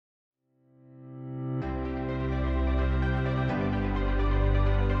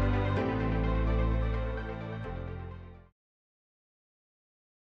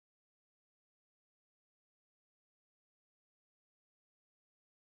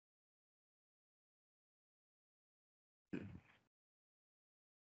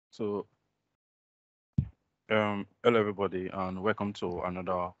So, hello everybody, and welcome to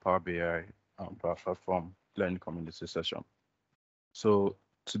another Power BI platform learning community session. So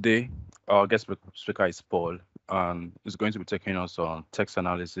today, our guest speaker is Paul, and he's going to be taking us on text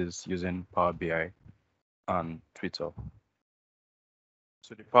analysis using Power BI and Twitter.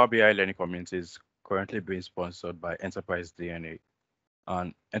 So the Power BI learning community is currently being sponsored by Enterprise DNA,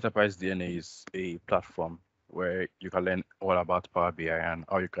 and Enterprise DNA is a platform where you can learn all about Power BI and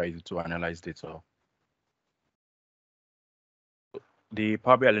how you can use it to analyze data. The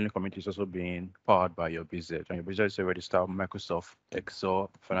Power BI learning community is also being powered by UrBizEdge, and UrBizEdge is a registered Microsoft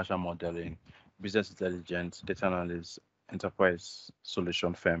Excel financial modeling, business intelligence, data analyst, enterprise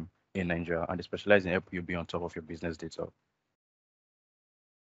solution firm in Nigeria, and they specialize in helping you be on top of your business data.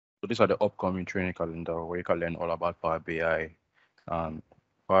 So these are the upcoming training calendar where you can learn all about Power BI, and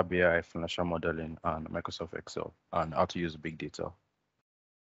Power BI financial modeling, and Microsoft Excel, and how to use big data.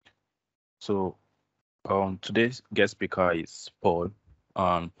 So today's guest speaker is Paul.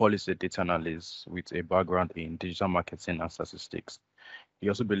 Paul is a data analyst with a background in digital marketing and statistics. He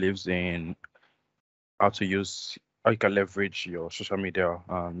also believes in how you can leverage your social media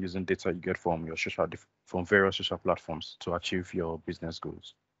using data you get from from various social platforms to achieve your business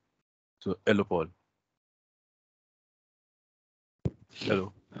goals. So, hello, Paul.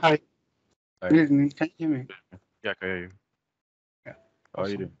 Hello. Hi, Hi. good evening. Can you hear me? Yeah, I can hear you. Yeah, How are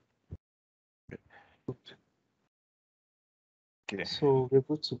you awesome. doing? Good. Okay. So we're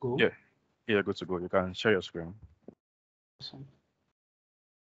good to go. Yeah. Yeah, good to go. You can share your screen. Awesome.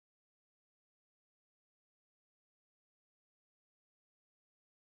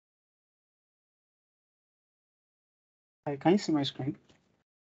 Hi, can you see my screen?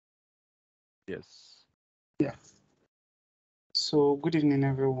 Yes. Yeah. So good evening,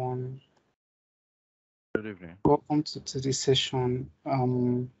 everyone. Good evening. Welcome to today's session.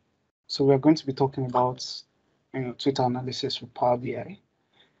 So we're going to be talking about Twitter analysis with Power BI.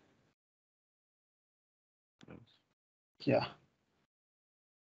 Yes. Yeah.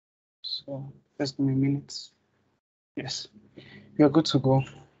 So just give me a minute. Yes, we are good to go.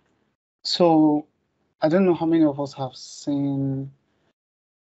 So I don't know how many of us have seen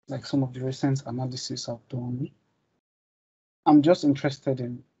like some of the recent analysis I've done. I'm just interested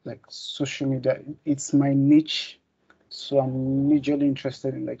in like social media. It's my niche. So I'm majorly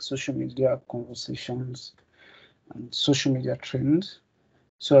interested in like social media conversations and social media trends.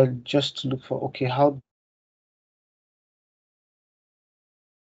 So I just look for okay, how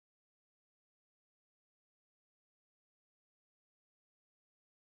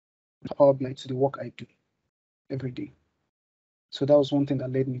Power BI to the work I do every day. So that was one thing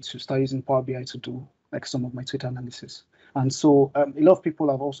that led me to start using Power BI to do like some of my Twitter analysis. And so a lot of people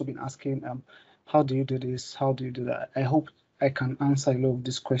have also been asking, how do you do this? How do you do that? I hope I can answer a lot of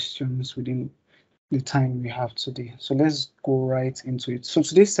these questions within the time we have today. So let's go right into it. So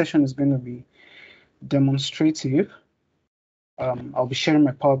today's session is going to be demonstrative. I'll be sharing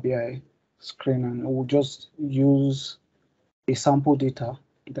my Power BI screen and we'll just use a sample data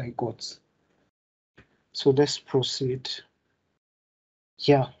that I got. So let's proceed.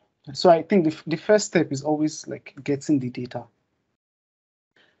 Yeah. So I think the first step is always like getting the data.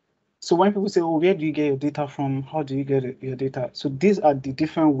 So when people say, oh, where do you get your data from? How do you get your data? So these are the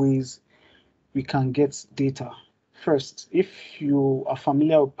different ways we can get data. First, if you are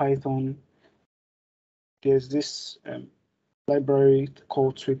familiar with Python, there's this library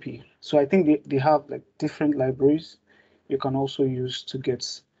called Twippy. So I think they have like different libraries you can also use to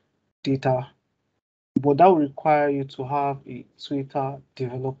get data, but that will require you to have a Twitter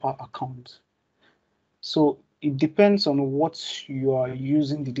developer account. So it depends on what you are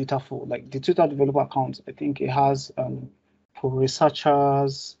using the data for. Like the Twitter developer account, I think it has for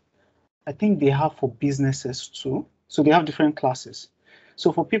researchers. I think they have for businesses too. So they have different classes.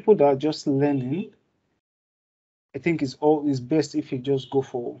 So for people that are just learning, I think it's best if you just go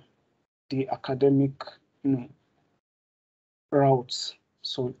for the academic, you know, routes.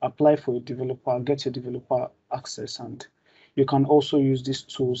 So apply for a developer, get your developer access, and you can also use these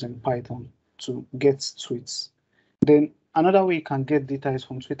tools in Python to get tweets. Then another way you can get data is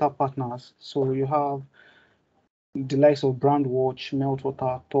from Twitter partners. So you have the likes of Brandwatch,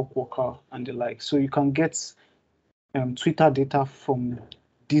 Meltwater, Talkwalker, and the like. So you can get Twitter data from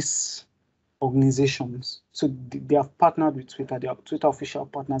these organizations. So they have partnered with Twitter. They are Twitter official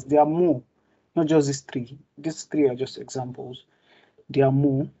partners. There are more, not just these three. These three are just examples. There are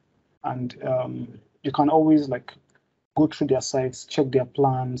more, and you can always like go through their sites, check their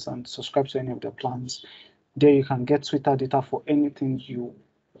plans, and subscribe to any of their plans. There you can get Twitter data for anything you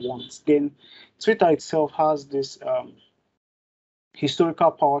want. Then Twitter itself has this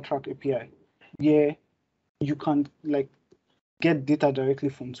historical power track API, where you can like get data directly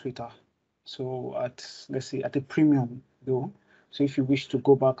from Twitter. So let's say at a premium though. So if you wish to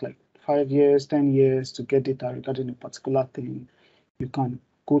go back like 5 years, 10 years to get data regarding a particular thing, you can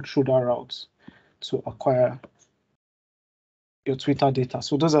go through that route to acquire your Twitter data.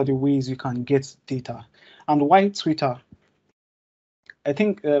 So those are the ways you can get data. And why Twitter? I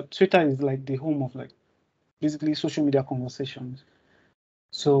think Twitter is like the home of like basically social media conversations.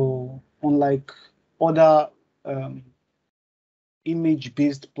 So unlike other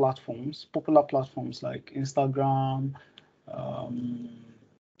image-based platforms, popular platforms like Instagram, um,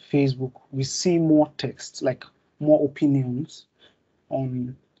 Facebook, we see more text, like more opinions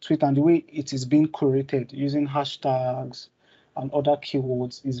on Twitter, and the way it is being curated using hashtags and other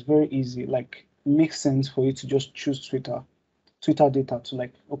keywords is very easy. Like, it makes sense for you to just choose Twitter data to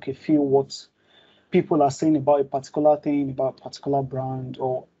like, okay, feel what people are saying about a particular thing, about a particular brand,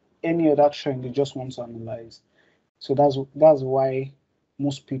 or any other trend you just want to analyze. So that's why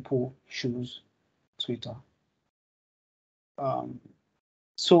most people choose Twitter.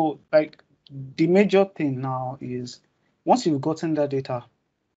 So like the major thing now is once you've gotten that data,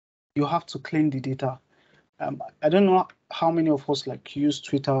 you have to clean the data. I don't know how many of us like use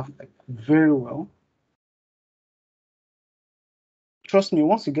Twitter like very well. Trust me,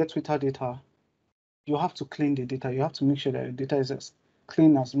 once you get Twitter data, you have to clean the data. You have to make sure that the data is as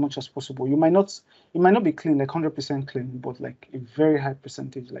clean as much as possible. It might not be clean, like 100% clean, but like a very high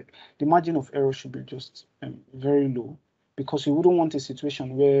percentage. Like the margin of error should be just very low, because you wouldn't want a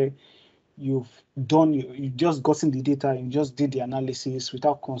situation where you just gotten the data, you just did the analysis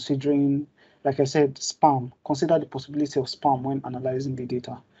without considering, like I said, spam. Consider the possibility of spam when analyzing the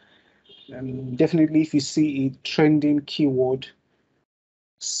data. Definitely, if you see a trending keyword,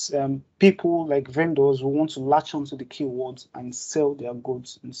 people like vendors will want to latch onto the keywords and sell their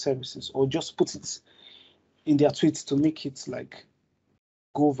goods and services, or just put it in their tweets to make it like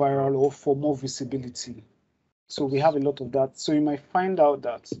go viral or for more visibility. So we have a lot of that. So you might find out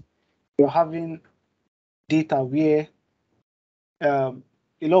that you're having data where a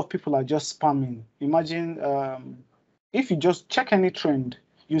lot of people are just spamming. Imagine if you just check any trend,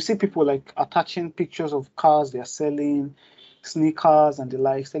 you see people like attaching pictures of cars they're selling, sneakers and the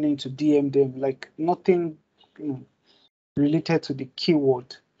like, selling to DM them, like nothing related to the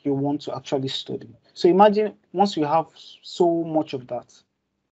keyword you want to actually study. So imagine once you have so much of that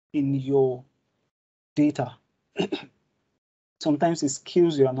in your data, sometimes it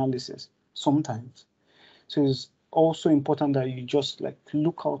kills your analysis. Sometimes. So it's also important that you just like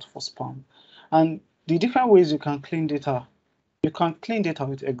look out for spam. And the different ways you can clean data, you can clean data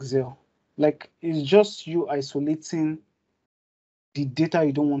with Excel. Like it's just you isolating the data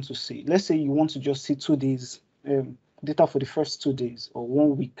you don't want to see. Let's say you want to just see 2 days, data for the first 2 days or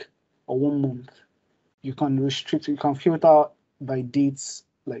 1 week or 1 month. You can restrict, you can filter by dates,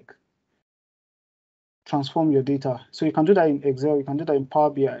 like transform your data. So you can do that in Excel, you can do that in Power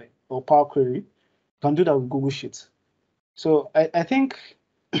BI or Power Query, you can do that with Google Sheets. So I think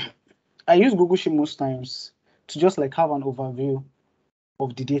I use Google Sheet most times to just like have an overview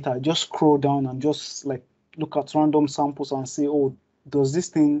of the data. Just scroll down and just like look at random samples and say, oh, does this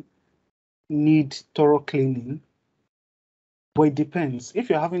thing need thorough cleaning? But it depends. If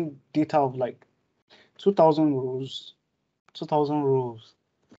you're having data of like 2,000 rows, 2,000 rows,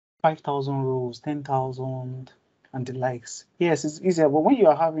 5,000 rows, 10,000, and the likes, yes, it's easier. But when you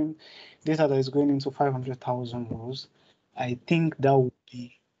are having data that is going into 500,000 rows, I think that would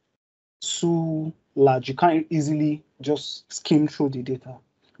be too large. You can't easily just skim through the data.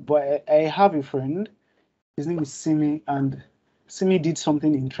 But I have a friend, his name is Simi, and Simi did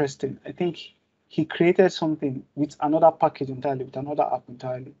something interesting. I think he created something with another package entirely, with another app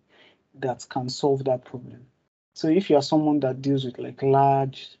entirely, that can solve that problem. So if you are someone that deals with like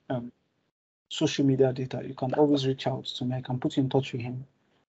large social media data, you can always reach out to me. I can put you in touch with him.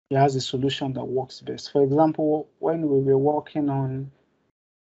 He has a solution that works best. For example, when we were working on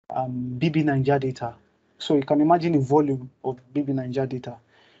BB Niger data. So you can imagine the volume of BB Niger data.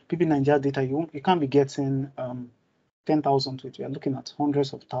 BB Niger data, you can't be getting 10,000 tweets. You are looking at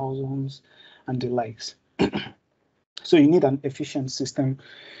hundreds of thousands and the likes. So you need an efficient system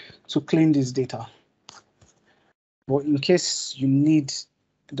to clean this data. But in case you need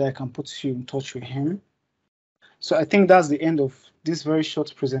that, I can put you in touch with him. So I think that's the end of this very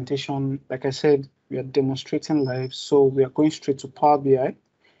short presentation. Like I said, we are demonstrating live, so we are going straight to Power BI.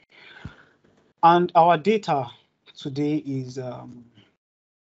 And our data today is,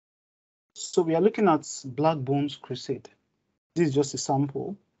 so we are looking at Black Bones Crusade. This is just a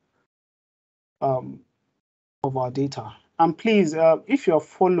sample of our data. And please, if you're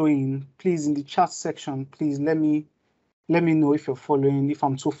following, please in the chat section, please let me know if you're following. If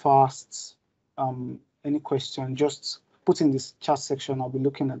I'm too fast, any question, just put in this chat section. I'll be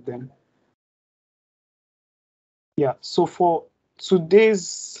looking at them. Yeah. So for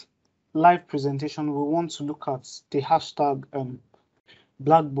today's live presentation, we want to look at the hashtag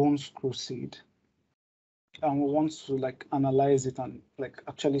Black Bones Crusade, and we want to like analyze it and like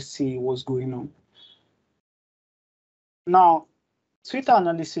actually see what's going on. Now, Twitter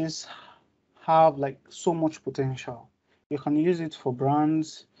analysis have like so much potential. You can use it for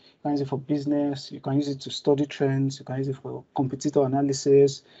brands, you can use it for business, you can use it to study trends, you can use it for competitor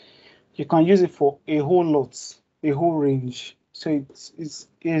analysis, you can use it for a whole lot, a whole range. So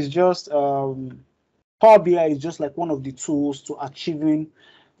it's just Power BI is just like one of the tools to achieving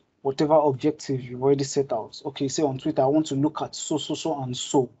whatever objective you've already set out. Okay, say on Twitter, I want to look at so and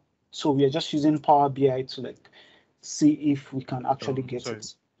so. So we are just using Power BI to like see if we can actually get sorry.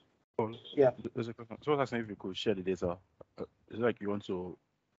 it. Paul, Yeah. there's a question. So I was asking if you could share the data. Is it like you want to?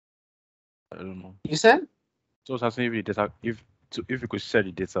 I don't know. You said? So I was asking if the data, if you could share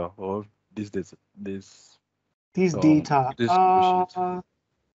the data or this data, this data. this Google sheet.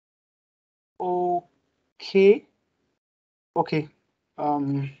 Okay. Okay.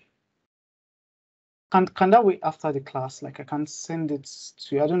 Can that wait after the class? Like I can send it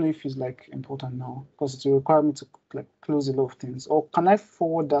to you. I don't know if it's like important now because it will require me to like close a lot of things. Or can I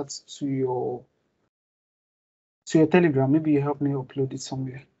forward that to your Telegram? Maybe you help me upload it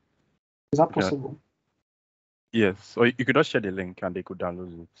somewhere. Is that possible? Yes. Or you could just share the link and they could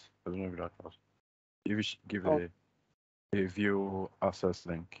download it. I don't know if that helps. If you give a view access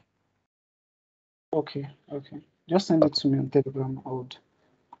link. Okay. Just send it to me on Telegram.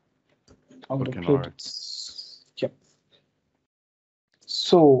 I would upload it. Yep.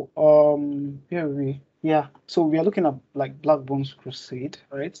 So so we are looking at like Black Bones Crusade,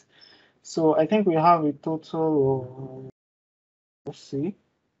 right? So I think we have a total of, let's see,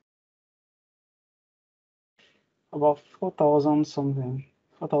 about 4,000 something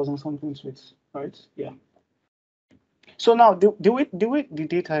tweets, right? Yeah. So now the way the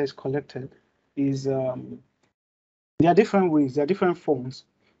data is collected is there are different ways, there are different forms.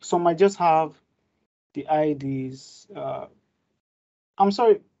 Some might just have the IDs. I'm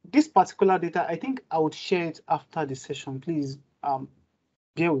sorry, this particular data, I think I would share it after the session. Please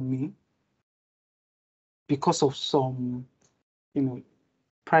bear with me because of some,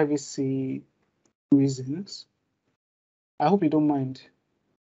 privacy reasons. I hope you don't mind.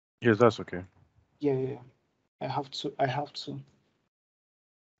 Yes, that's okay. Yeah. I have to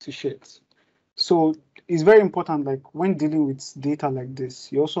share it. So it's very important, like when dealing with data like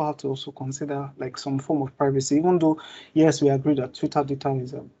this, you also have to also consider like some form of privacy, even though, yes, we agree that Twitter data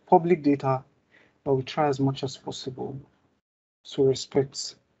is a public data, but we try as much as possible to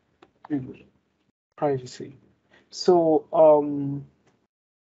respect privacy. So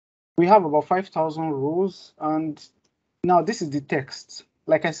we have about 5,000 rows, and now this is the text.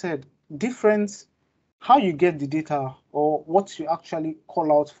 Like I said, different how you get the data or what you actually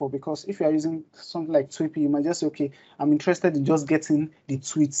call out for, because if you are using something like Twippy, you might just say, okay, I'm interested in just getting the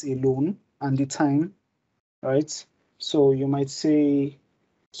tweets alone and the time, right? So you might say,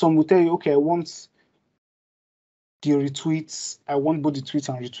 some will tell you, okay, I want the retweets, I want both the tweets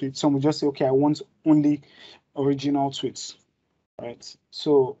and retweets. Some will just say, okay, I want only original tweets, right?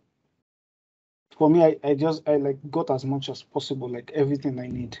 So for me, I like got as much as possible, like everything I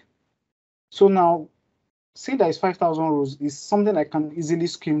need. So now, seeing that it's 5,000 rows is something I can easily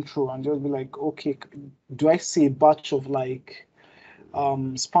skim through and just be like, okay, do I see a batch of like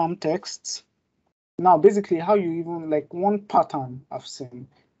spam texts? Now, basically, how you even like one pattern I've seen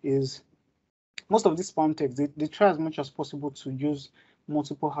is most of these spam texts, they try as much as possible to use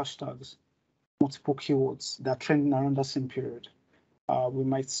multiple hashtags, multiple keywords that are trending around that same period. We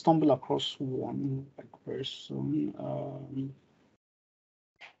might stumble across one like very soon.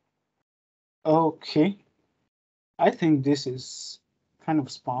 Okay, I think this is kind of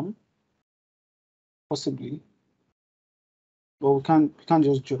spam, possibly, but we can't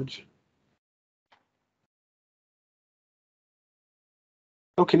just judge.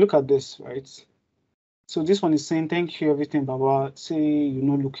 Okay, look at this, right? So this one is saying, thank you, everything, Baba. Say,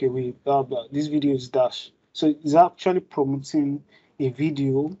 look away, blah, blah. This video is dash. So it's actually promoting a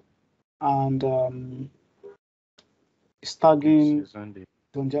video and it's tagging on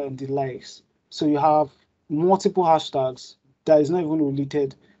the likes. So you have multiple hashtags that is not even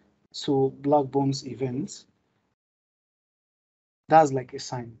related to Black Bones events. That's like a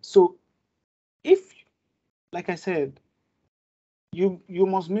sign. So if, like I said, you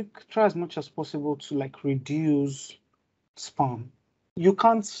must try as much as possible to like reduce spam. You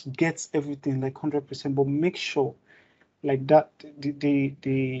can't get everything like 100%, but make sure like that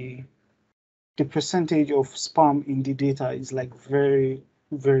the percentage of spam in the data is like very,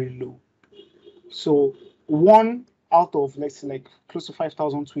 very low. So one out of, let's say, like close to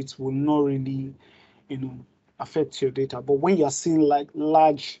 5,000 tweets will not really, affect your data. But when you're seeing like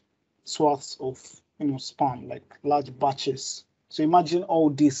large swaths of, spam, like large batches. So imagine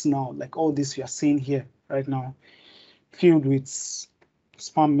all this now, like all this you're seeing here right now, filled with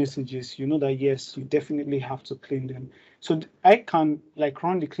spam messages, you know that yes, you definitely have to clean them. So I can like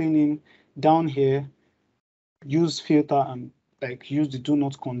run the cleaning down here, use filter and like use the do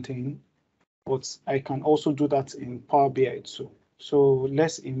not contain, but I can also do that in Power BI too. So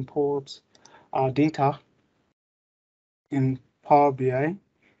let's import our data in Power BI.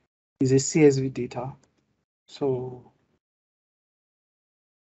 Is a CSV data. So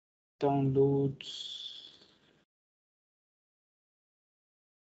download.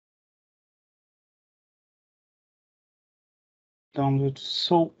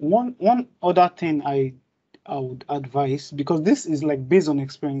 So one other thing I would advise, because this is like based on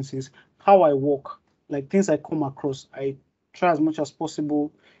experiences, how I work, like things I come across, I try as much as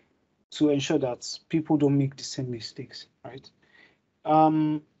possible to ensure that people don't make the same mistakes, right?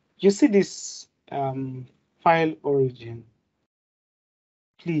 You see this file origin,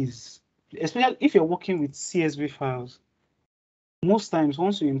 please, especially if you're working with CSV files, most times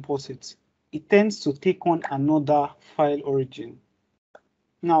once you import it, it tends to take on another file origin.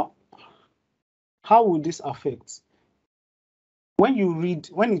 Now, how will this affect? When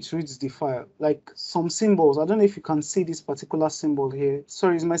it reads the file, like some symbols, I don't know if you can see this particular symbol here.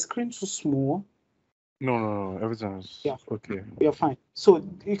 Sorry, is my screen too small? No, everything is okay. You're fine. So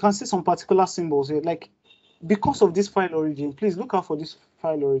you can see some particular symbols here, like because of this file origin, please look out for this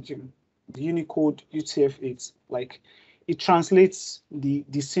file origin, the Unicode UTF-8. Like it translates the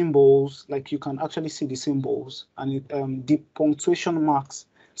symbols, like you can actually see the symbols and the punctuation marks.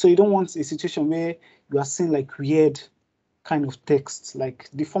 So you don't want a situation where you are seeing like weird kind of text, like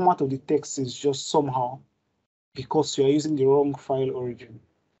the format of the text is just somehow because you are using the wrong file origin.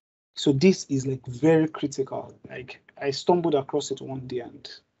 So this is like very critical. Like I stumbled across it one day, and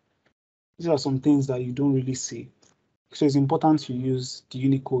these are some things that you don't really see. So it's important to use the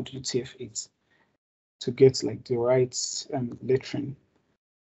Unicode UTF-8 to get like the right lettering.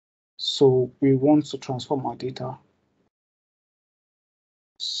 So we want to transform our data.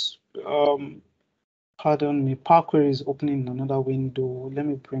 Pardon me, Power Query is opening another window. Let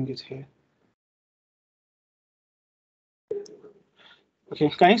me bring it here. Okay,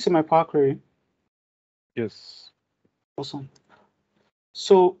 can you see my Power Query? Yes. Awesome.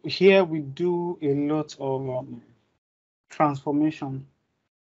 So here we do a lot of transformation.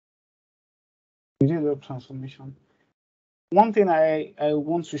 We do a lot of transformation. One thing I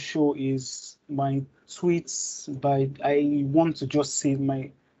want to show is my tweets I want to just save my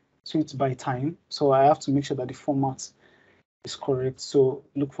tweets by time. So I have to make sure that the format is correct. So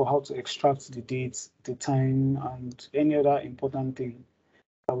look for how to extract the date, the time, and any other important thing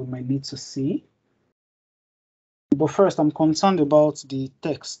that we might need to see. But first, I'm concerned about the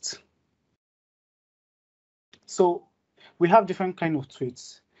text. So we have different kind of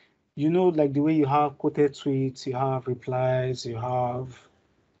tweets. Like the way you have quoted tweets, you have replies, you have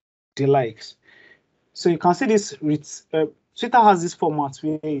the likes. So you can see this Twitter has this format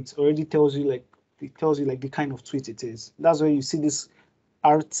where it already tells you like the kind of tweet it is. That's where you see this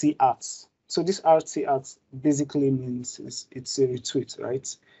RT arts. So this RT arts basically means it's a retweet,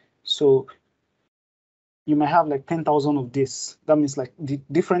 right? So you might have like 10,000 of this. That means like the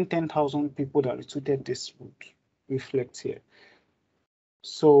different 10,000 people that retweeted this would reflect here.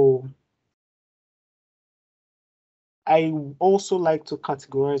 So I also like to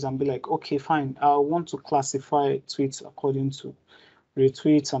categorize and be like, okay, fine, I want to classify tweets according to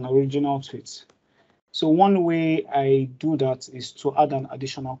retweets and original tweets. So one way I do that is to add an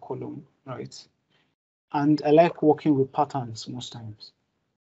additional column, right? And I like working with patterns most times.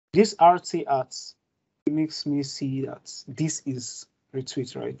 This RT arts makes me see that this is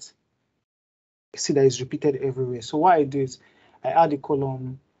retweet, right? I see that it's repeated everywhere. So what I do is I add a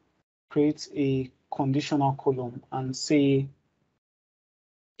column, create a conditional column, and say,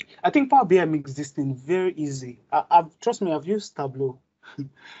 I think Power BI makes this thing very easy. Trust me, I've used Tableau.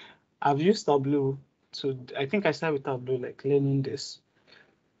 I've used Tableau I think I started with Tableau, like learning this.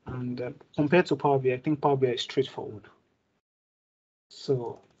 And compared to Power BI, I think Power BI is straightforward.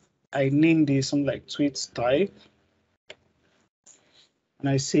 So I name this something like tweet type. And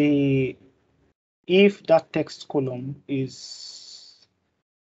I say, if that text column is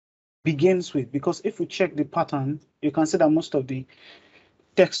begins with, because if we check the pattern, you can see that most of the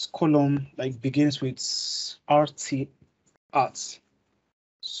text column like begins with RT arts.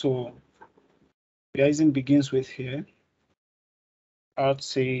 So we are using begins with here,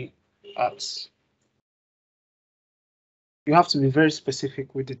 RT arts. You have to be very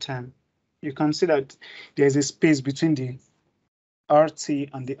specific with the term. You can see that there's a space between the RT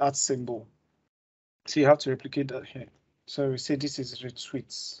and the art symbol. So you have to replicate that here. So we say this is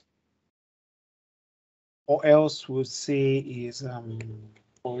retweets. Or else we'll say is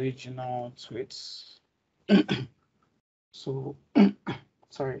original tweets. So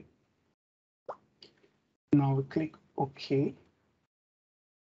sorry. Now we click OK.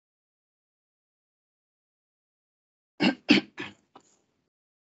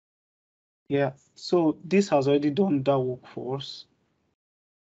 Yeah, so this has already done that work for us.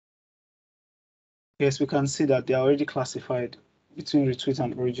 Yes, we can see that they are already classified between retweet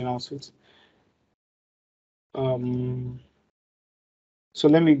and original tweet. So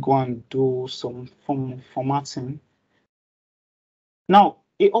let me go and do some formatting. Now,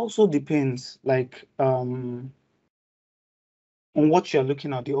 it also depends like on what you're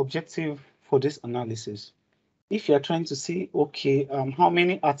looking at, the objective for this analysis. If you're trying to see, okay, how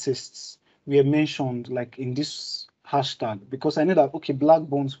many artists were mentioned like in this hashtag, because I know that, okay, Black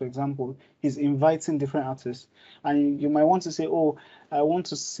Bones, for example, is inviting different artists, and you might want to say, oh, I want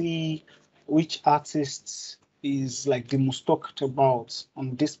to see which artists is like the most talked about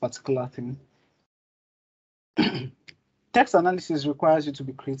on this particular thing. Text analysis requires you to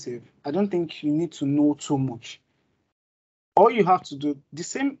be creative. I don't think you need to know too much. All you have to do, the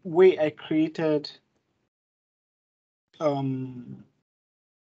same way I created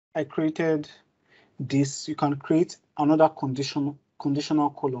this, you can create another conditional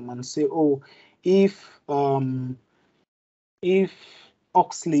column and say, oh, if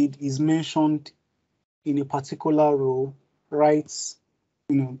Oxlade is mentioned in a particular row, write,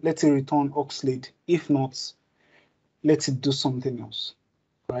 let's say return Oxlade. If not, let it do something else,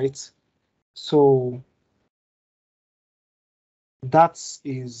 right? So that's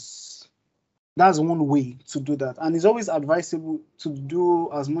one way to do that. And it's always advisable to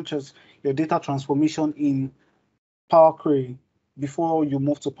do as much as your data transformation in Power Query before you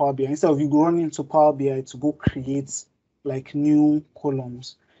move to Power BI. Instead of you running into Power BI to go create like new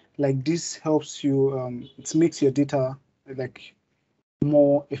columns. Like this helps you, it makes your data like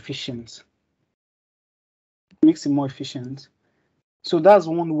more efficient. It makes it more efficient. So that's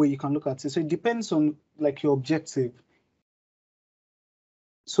one way you can look at it. So it depends on like your objective.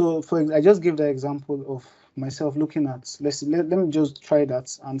 So I just gave the example of myself looking at, let me just try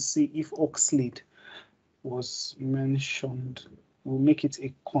that and see if Oxlade was mentioned. We'll make it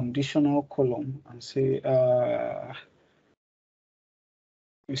a conditional column and say,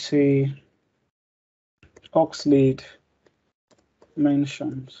 we say Oxlade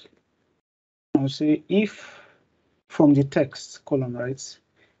mentions. I'll say if from the text column, right?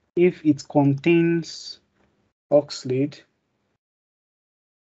 If it contains Oxlade,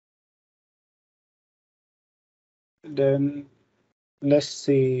 then let's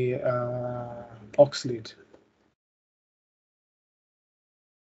say Oxlade.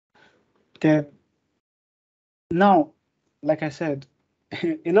 Then now, like I said,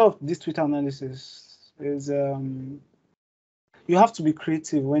 a lot of this Twitter analysis is you have to be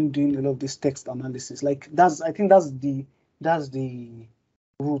creative when doing a lot of this text analysis. Like I think that's the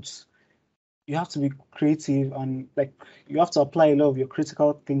roots. You have to be creative and like you have to apply a lot of your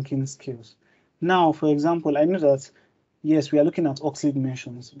critical thinking skills. Now, for example, I know that yes, we are looking at Oxlade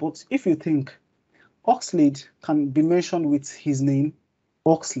mentions, but if you think Oxlade can be mentioned with his name,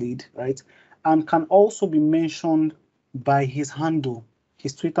 Oxlade, right? And can also be mentioned by his handle,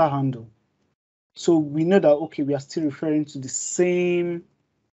 his Twitter handle. So we know that, okay, we are still referring to the same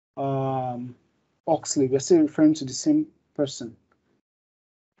Oxlade. We're still referring to the same person.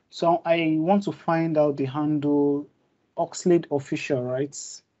 So I want to find out the handle Oxlade official, right?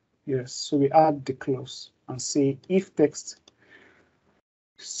 Yes. So we add the clause and say if text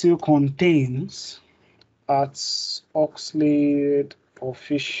still contains at Oxlade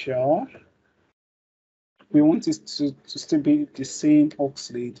official, we want it to still be the same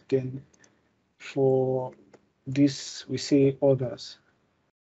Oxlade. Then for this, we say others.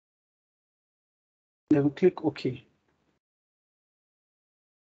 Then we click OK.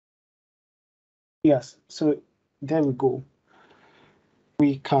 Yes, so there we go.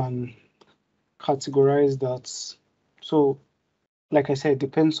 We can categorize that. So, like I said, it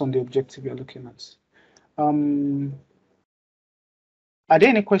depends on the objective you're looking at. Are there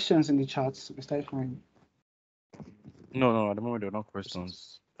any questions in the chat, Mr. Ifeanyi? No, at the moment there are no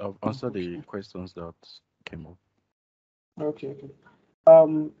questions. I've answered the questions that came up. Okay.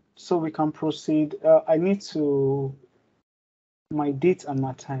 So we can proceed. I need to my date and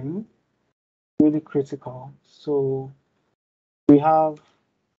my time really critical. So we have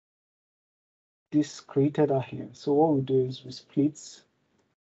this created out here. So what we do is we split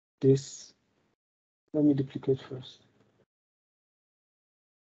this. Let me duplicate first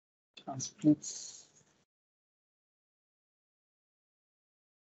and split.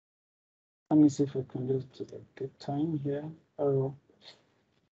 Let me see if I can just do the time here. Oh,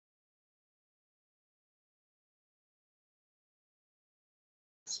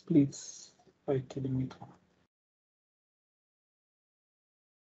 splits by kilometer.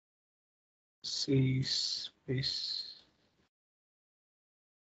 C space.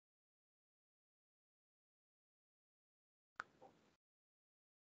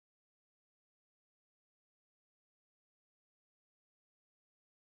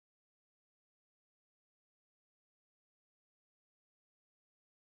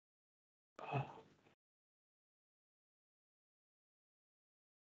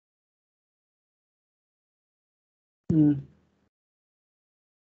 Mm.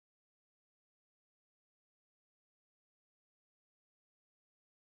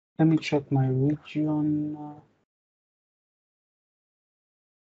 Let me check my region.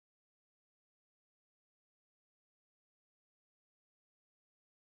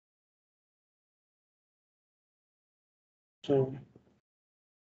 Sorry.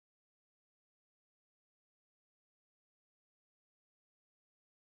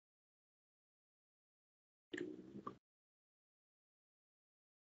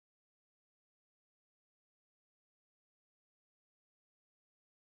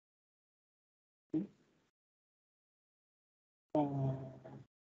 Uh,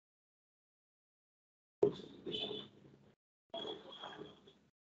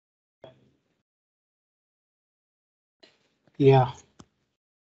 yeah.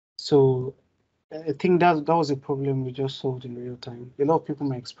 So I think that was a problem we just solved in real time. A lot of people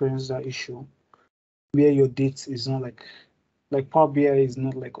might experience that issue where your date is not like Power BI is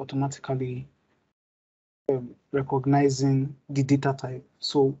not like automatically recognizing the data type.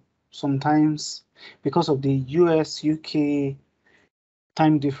 So sometimes because of the US, UK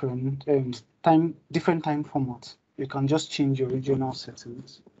time different time format, you can just change your regional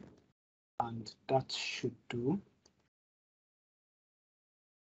settings and that should do.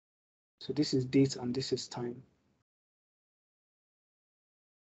 So this is date and this is time.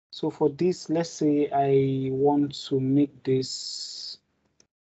 So for this, let's say I want to make this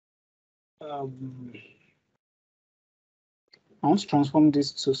I want to transform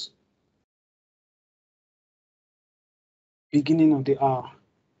this to beginning of the hour.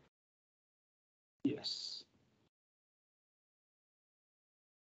 Yes.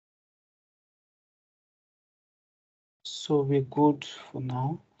 So we're good for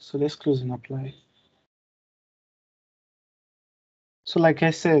now. So let's close and apply. So like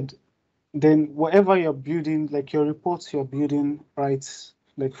I said, then whatever you're building, like your reports you're building, right,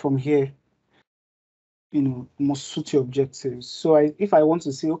 like from here, must suit your objectives. So if I want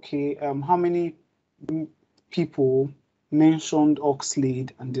to say, okay, how many people mentioned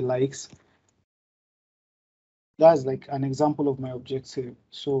Oxlade and the likes, that's like an example of my objective.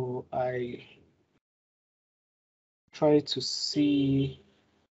 So I try to see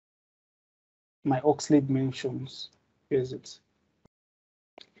my Oxlade mentions. Here's it.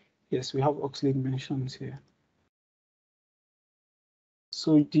 Yes, we have Oxlade mentions here.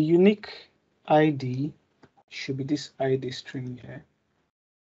 So the unique ID should be this ID string here.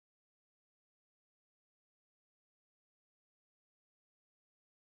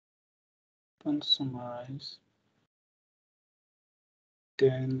 Don't summarize.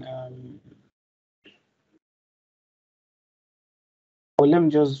 Then or let me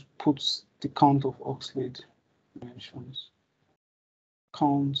just put the count of Oxlade mentions.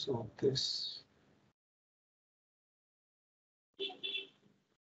 Counts of this.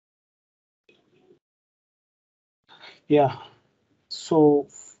 Yeah. So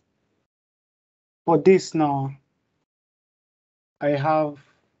for this now, I have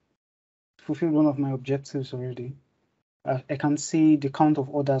fulfilled one of my objectives already. I can see the count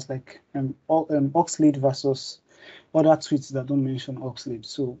of others like Oxlade versus other tweets that don't mention Oxlade.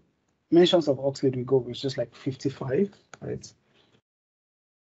 So mentions of Oxlade we go with just like 55, right?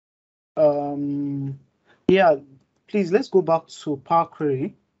 Yeah, please let's go back to Power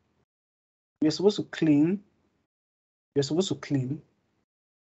Query. We're supposed to clean. We're supposed to clean.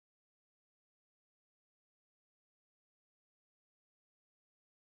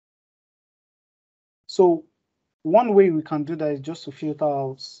 So one way we can do that is just to filter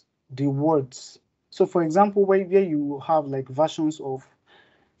out the words. So for example, where you have like versions of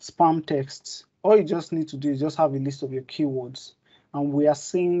spam texts, all you just need to do is just have a list of your keywords. And we are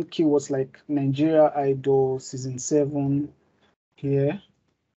seeing keywords like Nigeria Idol season 7 here.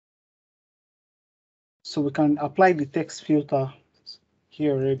 So we can apply the text filter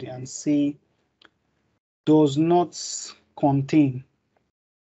here already and see does not contain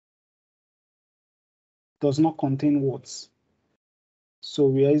words. So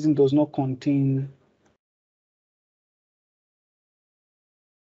we are using does not contain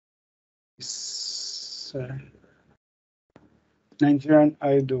Nigerian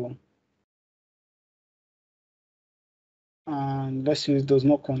Idol. And let's use does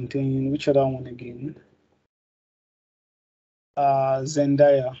not contain, which other one again?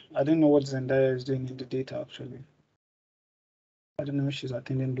 Zendaya. I don't know what Zendaya is doing in the data actually. I don't know if she's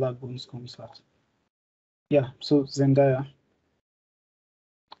attending Black Bones concert. Yeah, so Zendaya.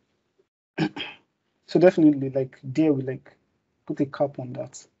 So definitely like there we like put a cap on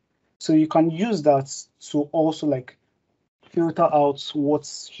that. So you can use that to also like filter out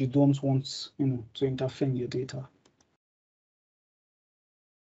what you don't want, to interfere in your data.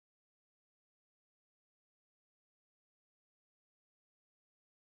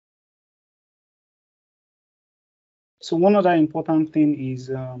 So one other important thing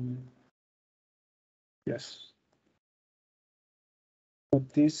is, yes,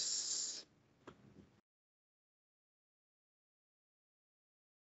 but this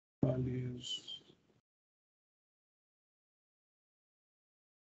values.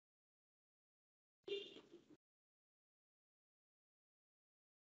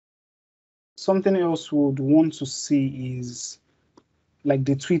 Something else we would want to see is like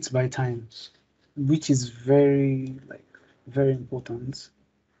the tweets by time, which is very important.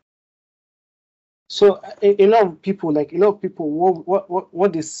 So a lot of people,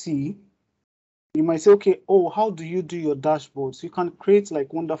 what they see, you might say, okay, oh, how do you do your dashboards? You can create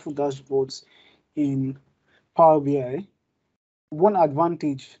like wonderful dashboards in Power BI. One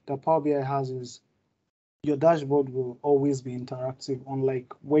advantage that Power BI has is your dashboard will always be interactive,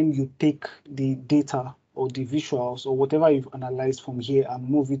 unlike when you take the data or the visuals or whatever you've analyzed from here and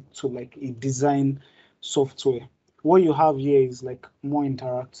move it to like a design software. What you have here is like more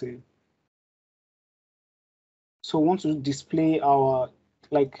interactive. So we want to display our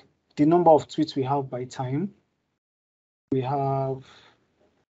like the number of tweets we have by time. We have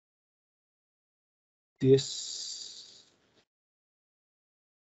this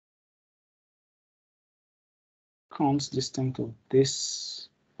counts distinct of this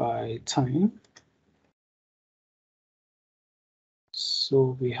by time.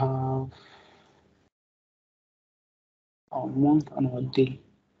 So we have our month and our day.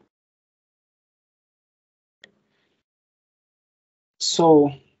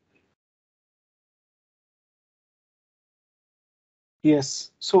 So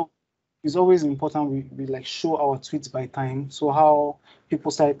yes, so it's always important we like show our tweets by time. So how people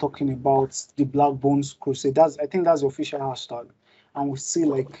started talking about the Black Bones Crusade. I think that's the official hashtag. And we see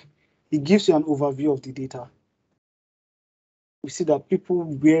like it gives you an overview of the data. We see that people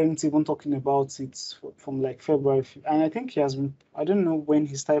weren't even talking about it from like February. And I think he has been, I don't know when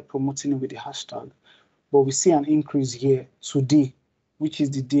he started promoting it with the hashtag, but we see an increase here today, which is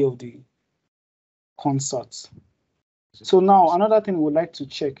the day of the concert. So now another thing we'd like to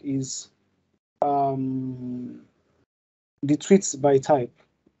check is the tweets by type,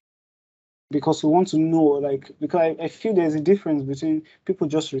 because we want to know like, because I feel there's a difference between people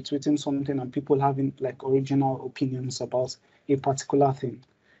just retweeting something and people having like original opinions about a particular thing.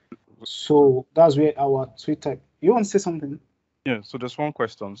 So that's where our tweet type. You want to say something? Yeah, so there's one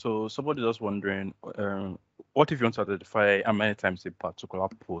question. So somebody just wondering, what if you want to identify how many times a particular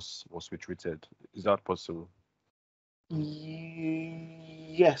post was retweeted? Is that possible?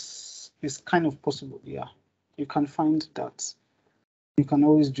 Yes, it's kind of possible. Yeah, you can find that. You can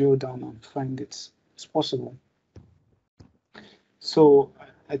always drill down and find it. It's possible. So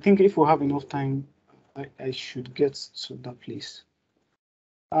I think if we have enough time, I should get to that place.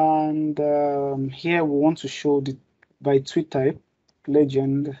 And here we want to show the by tweet type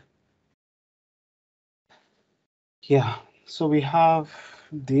legend. Yeah, so we have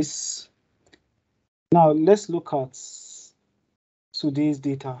this. Now let's look at today's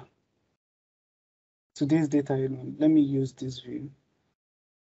data. Today's data, let me use this view.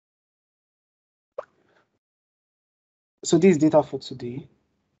 So this data for today.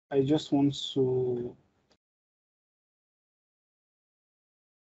 I just want to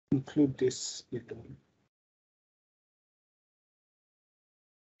include this with them.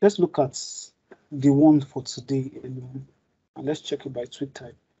 Let's look at the one for today alone. And let's check it by tweet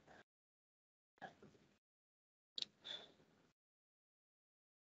type.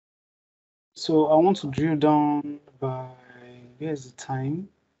 So I want to drill down by, where's the time?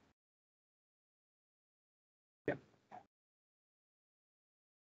 Yeah.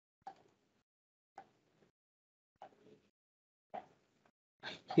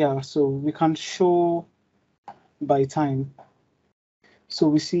 Yeah, so we can show by time. So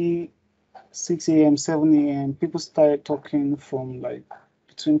we see 6 a.m., 7 a.m. People started talking from like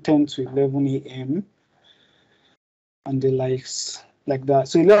between 10 to 11 a.m. and the likes like that.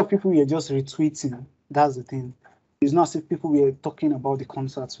 So a lot of people were just retweeting. That's the thing. It's not as if people were talking about the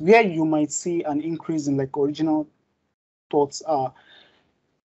concerts. Where you might see an increase in like original thoughts are,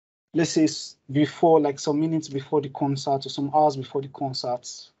 let's say before, like some minutes before the concert or some hours before the concert,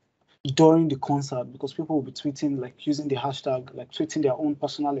 during the concert, because people will be tweeting, like using the hashtag, like tweeting their own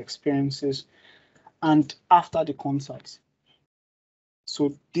personal experiences, and after the concert.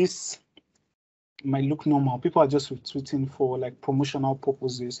 So this might look normal. People are just retweeting for like promotional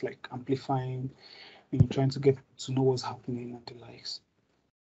purposes, like amplifying, trying to get to know what's happening and the likes.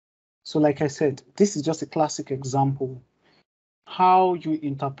 So like I said, this is just a classic example. How you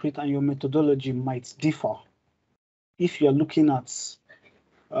interpret and your methodology might differ if you're looking at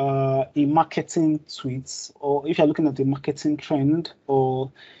a marketing tweet, or if you're looking at a marketing trend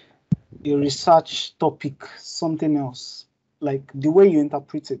or a research topic, something else. Like the way you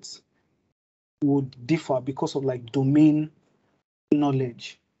interpret it would differ because of like domain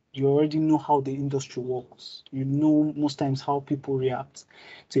knowledge. You already know how the industry works. You know most times how people react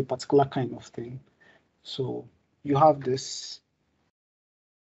to a particular kind of thing. So you have this,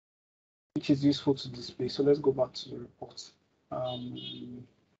 which is useful to display. So let's go back to the report.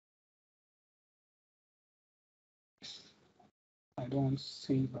 I don't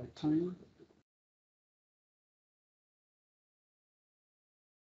see by time.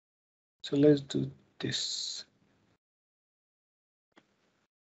 So let's do this.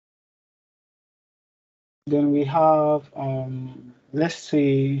 Then we have, let's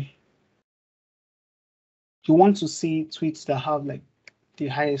say you want to see tweets that have like the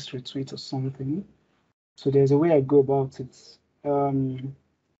highest retweet or something. So there's a way I go about it.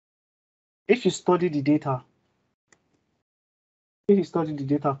 If you study the data,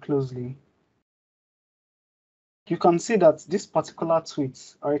 closely, you can see that this particular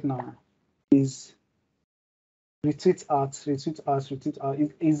tweet right now is retweet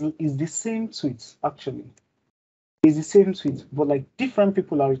is the same tweet actually. It's the same tweet, but like different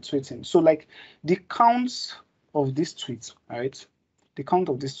people are retweeting. So like the counts of this tweet, right? The count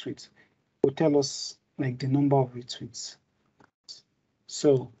of this tweet will tell us like the number of retweets.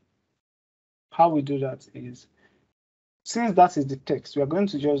 So how we do that is, since that is the text, we are going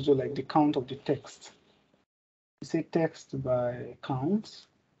to just do like the count of the text. We say text by count.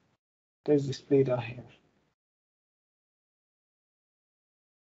 Let's display that here.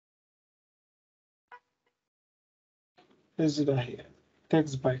 Let's do that here.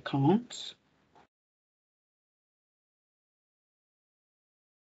 Text by count.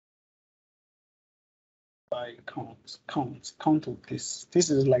 By count of this. This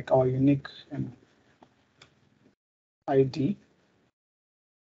is like our unique ID.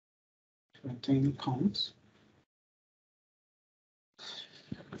 Contain count.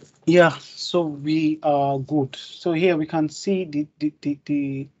 Yeah, so we are good. So here we can see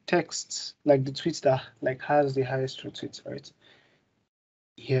the text, like the tweets that like has the highest retweets, right?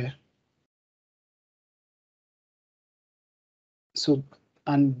 Here. So,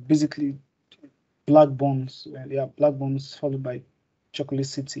 and basically Black Bones, yeah, Black Bones followed by Chocolate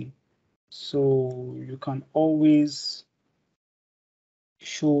City. So you can always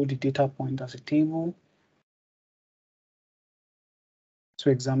show the data point as a table to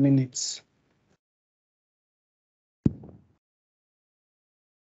examine it.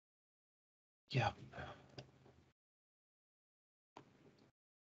 Yeah.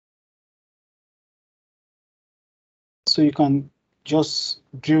 So you can just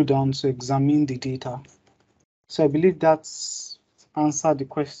drill down to examine the data. So I believe that's answered the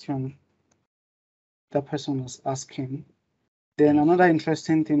question that person was asking. Then Yes. another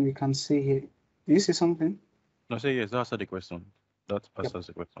interesting thing we can see here. Did you see something? No, say yes. That's the question. That Yep. answers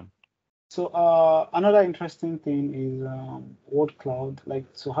the question. So another interesting thing is word cloud,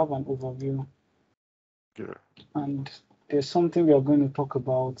 like to have an overview. Yeah. And there's something we are going to talk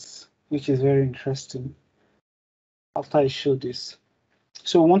about, which is very interesting after I show this.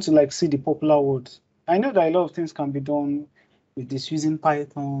 So we want to like see the popular words. I know that a lot of things can be done with this using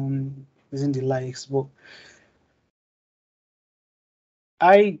Python, using the likes, but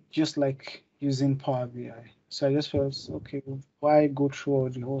I just like using Power BI. So I just felt, okay, why go through all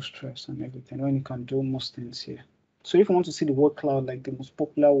the whole stress and everything when you can do most things here? So if you want to see the word cloud, like the most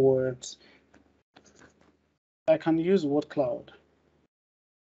popular words, I can use word cloud.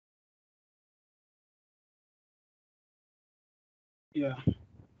 Yeah.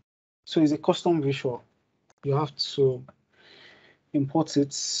 So it's a custom visual. You have to import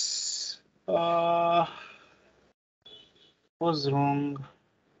it. What's wrong?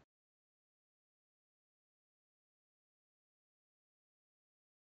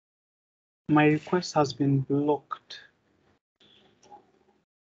 My request has been blocked.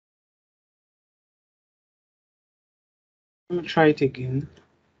 Let me try it again.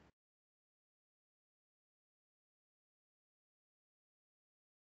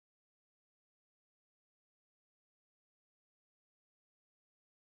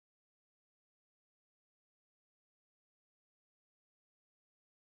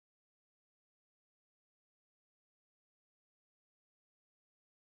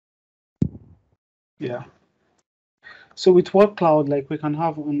 Yeah. So with word cloud, like we can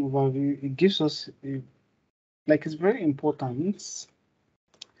have an overview. It gives us like it's very important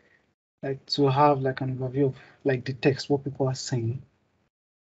like to have like an overview of like the text, what people are saying.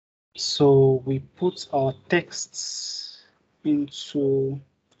 So we put our texts into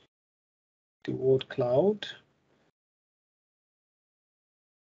the word cloud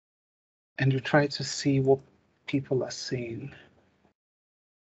and we try to see what people are saying.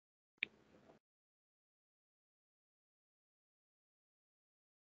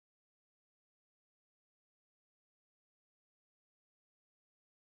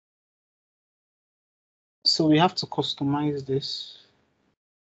 So we have to customize this.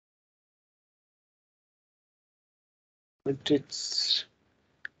 But it's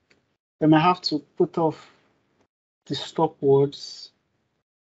we might have to put off the stop words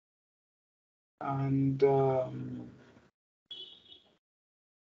and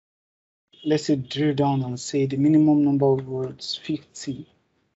let's say drill down and say the minimum number of words 50.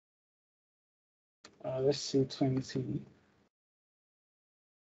 Let's say 20.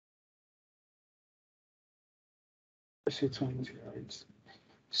 Let's say 20, right?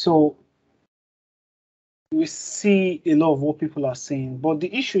 So we see a lot of what people are saying, but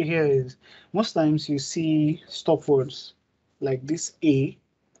the issue here is most times you see stop words like this A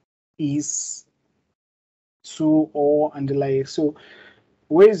is to or and the like. So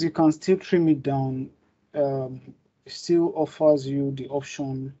ways you can still trim it down still offers you the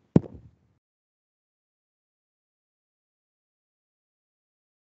option.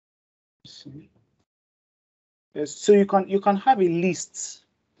 See. Yes, so you can have a list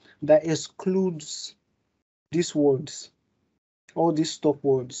that excludes these words, all these stop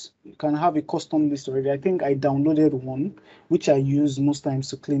words. You can have a custom list already. I think I downloaded one, which I use most times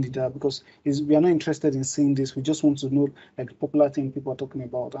to clean the data because we are not interested in seeing this. We just want to know like the popular thing people are talking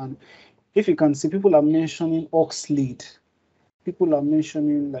about. And if you can see, people are mentioning Oxlead, people are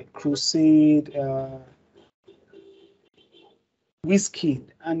mentioning like Crusade, Whiskey,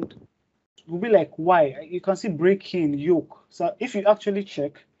 and we'll be like, why? You can see breaking yoke. So if you actually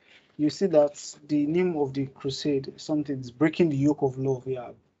check, you see that the name of the crusade something is breaking the yoke of love.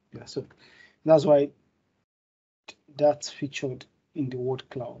 Yeah, yeah. So that's why that's featured in the word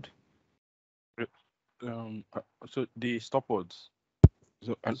cloud. So the stop words.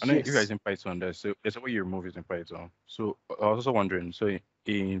 So I know you guys Yes. in Python there. So there's a way you remove it in Python. So I was also wondering. So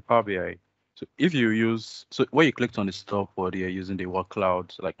in Power BI, so if you use so where you clicked on the stop word, you're using the word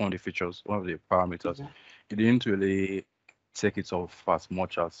cloud, like one of the features, one of the parameters. Yeah. You didn't really take it off as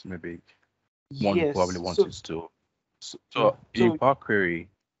much as maybe one probably Yes. wants So it to. yeah. So in So Power Query,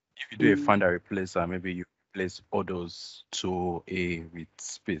 if you do a mm, find and replace, maybe you replace all those to a with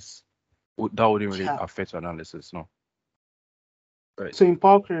space. That wouldn't really yeah. affect your analysis, no? Right. So in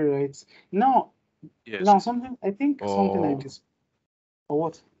Power Query, right now, Yes. something I think something like Or this or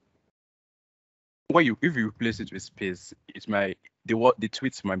what? what you if you replace it with space, it might the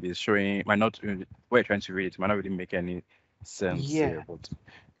tweets might be showing might not what you're trying to read might not really make any sense here, Yeah.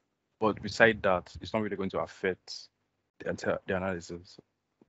 but beside that, it's not really going to affect the analysis.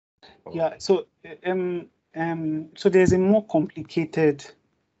 Oh, Yeah. So so there's a more complicated.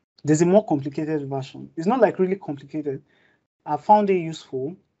 There's a more complicated version. It's not like really complicated. I found it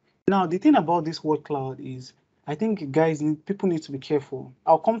useful. Now, the thing about this word cloud is, I think people need to be careful.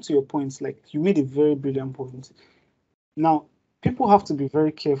 I'll come to your points. Like you made a very brilliant point. Now, people have to be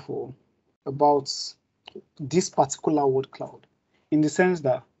very careful about this particular word cloud, in the sense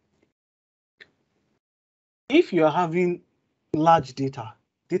that if you are having large data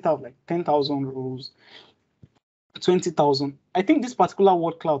of like 10,000 rows, 20,000. I think this particular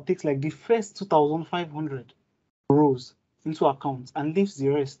word cloud takes like the first 2,500 rows into account and leaves the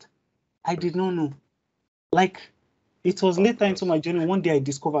rest. I did not know. Like, it was later into my journey. One day I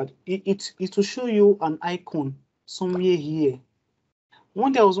discovered it will show you an icon somewhere here.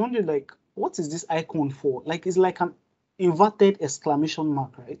 One day I was wondering, like, what is this icon for? Like, it's like an inverted exclamation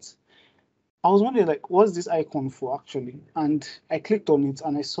mark, right? I was wondering, like, what's this icon for actually? And I clicked on it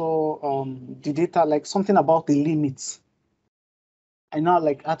and I saw the data, like something about the limits. I now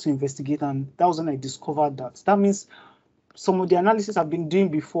like had to investigate, and that was when I discovered that. That means some of the analysis I've been doing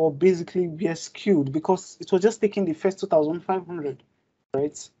before basically were skewed because it was just taking the first 2,500,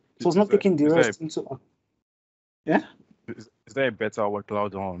 right? It was not taking the rest into. Yeah. Is there a better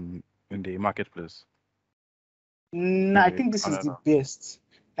workload on in the marketplace? No, I think this is the best.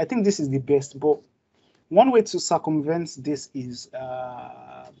 I think this is the best, but one way to circumvent this is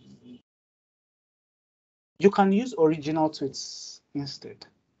you can use original tweets instead,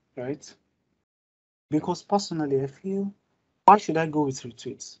 right? Because personally, I feel, why should I go with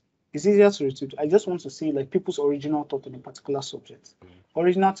retweets? It's easier to retweet. I just want to see like people's original thought on a particular subject.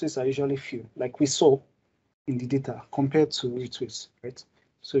 Original tweets are usually few, like we saw in the data, compared to retweets, right?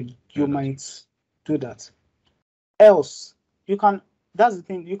 So you might do that. Else, you can, that's the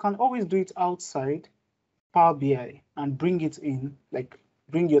thing, you can always do it outside Power BI and bring it in, like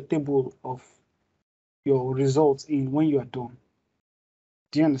bring your table of your results in when you are done.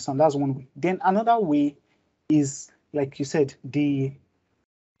 Do you understand? That's one way. Then another way is, like you said, the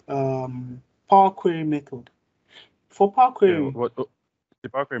Power Query method. For Power Query, the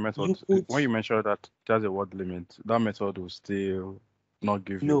Power Query method, when you mention that there's a word limit, that method will still not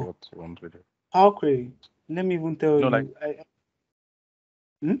give you what you want with it. Power Query, let me even tell you. Like,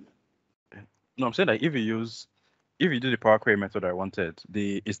 no, I'm saying that if you do the Power Query method I wanted,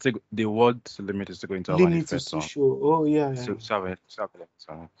 the word limit is still going to have an effect on. Oh yeah. So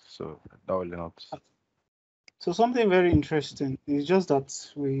that will not. So something very interesting is just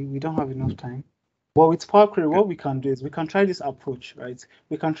that we don't have enough time. But with Power Query, what we can do is we can try this approach, right?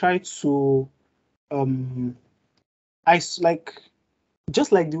 We can try to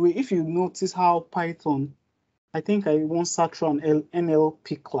just like the way, if you notice how Python, I think I once sat through an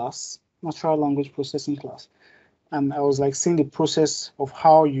NLP class, natural language processing class, and I was like seeing the process of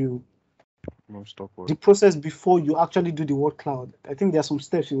how you the process before you actually do the word cloud. I think there are some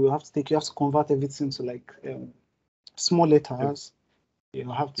steps you will have to take. You have to convert everything to like small letters. You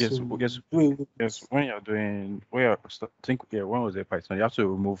have to when you're doing when was it Python? You have to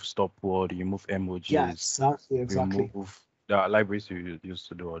remove stop word, you remove emojis. Yeah, exactly. Remove the libraries you used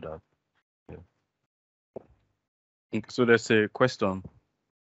to do all that. Yeah. So there's a question.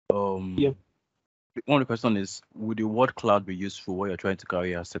 Yep. One question is, would the word cloud be useful when you're trying to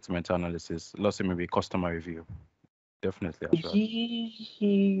carry a statement analysis? Let's say maybe customer review. Definitely as well.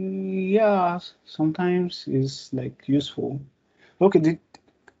 Yeah, sometimes it's like useful. Okay,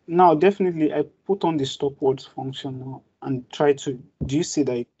 now definitely I put on the stop words function now and try to. Do you see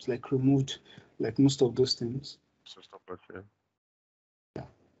that it's like removed like most of those things? So stop words, yeah.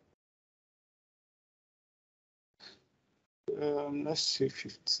 Let's say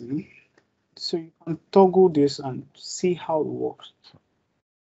 15. So you can toggle this and see how it works.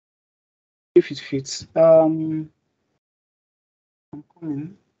 If it fits. I'm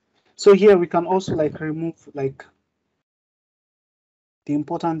coming. So here we can also like remove like the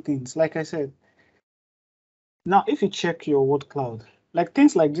important things. Like I said, now if you check your word cloud, like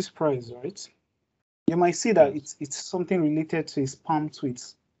things like this price, right? You might see that it's something related to spam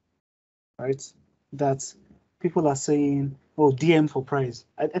tweets, right? That people are saying, oh, DM for price.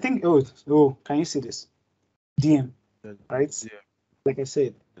 I think, oh, can you see this? DM, right? Yeah. Like I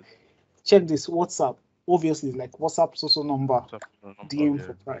said, check this WhatsApp. Obviously, like WhatsApp social number, DM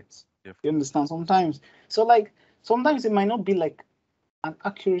for price. Yeah. You understand? Sometimes, so like sometimes it might not be like an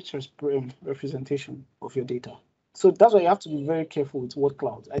accurate representation of your data. So that's why you have to be very careful with word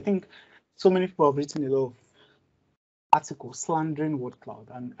clouds. I think so many people have written a lot of articles slandering word cloud,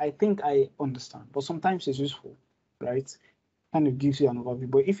 and I think I understand, but sometimes it's useful, right? Kind of gives you an overview,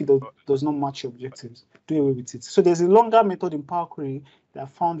 but if it does not match your objectives, do away with it. So there's a longer method in Power Query that I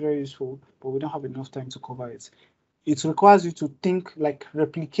found very useful, but we don't have enough time to cover it. It requires you to think, like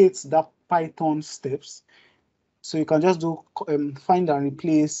replicate that Python steps. So you can just do find and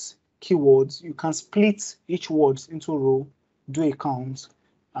replace keywords. You can split each word into a row, do a count,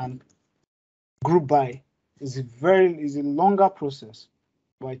 and group by. It's a longer process,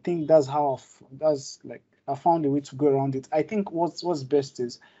 but I think that's how I found a way to go around it. I think what's best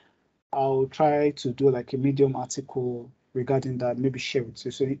is I'll try to do like a Medium article regarding that, maybe share it.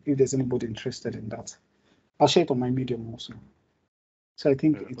 So if there's anybody interested in that, I'll share it on my Medium also. So I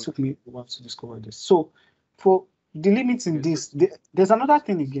think it took me a while to discover this. So for the limits in this, there's another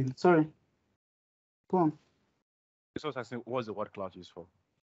thing again. Sorry. Go on. So I was asking, what's the word cloud used for?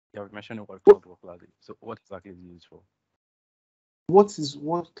 You have mentioned what cloud is. So what exactly is it used for? What is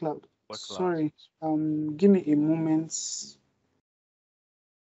what cloud? What Sorry. cloud? Give me a moment.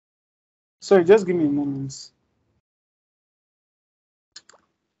 Sorry, just give me a moment.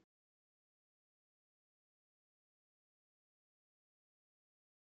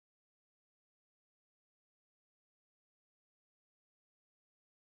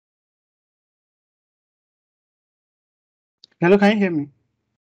 Hello, can you hear me?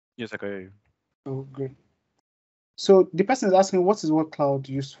 Yes, I can hear you. Oh, great. So the person is asking, what is what cloud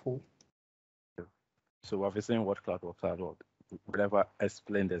used for? So I've been saying what cloud, what. We never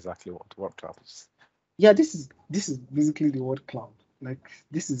explained exactly what cloud is. Yeah, this is basically the word cloud. Like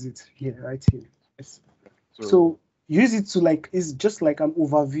this is it here, right here. Yes. So use it to like, it's just like an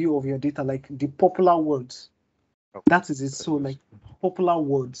overview of your data, like the popular words. That is it. So like popular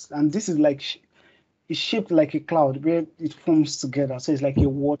words, and this is like it's shaped like a cloud where it forms together. So it's like a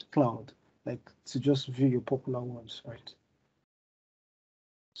word cloud, like to just view your popular words, right?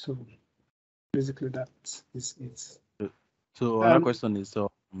 So basically that is it. So another question is,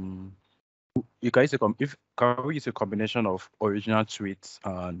 you can use can we use a combination of original tweets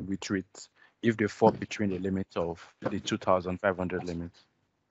and retweets if they fall between the limit of the 2,500 limit?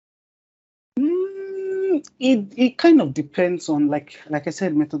 It kind of depends on like I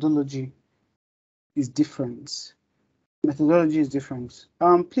said, methodology is different. Methodology is different.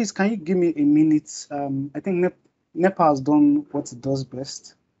 Please, can you give me a minute? I think NEPA has done what it does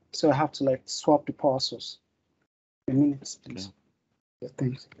best, so I have to like swap the power source. A minute, please. Okay. Yeah,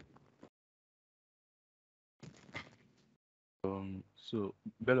 thanks. So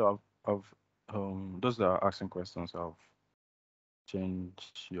Bello, I've those that are asking questions, I've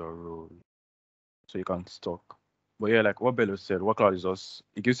changed your role so you can talk. But yeah, like what Bello said, what cloud is us,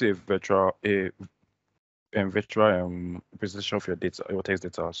 it gives you a virtual presentation of your data, your text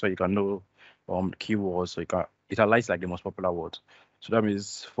data, so you can know keywords, so it highlights like the most popular words. So that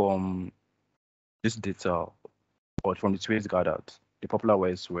means from this data or from the tweets gathered, the popular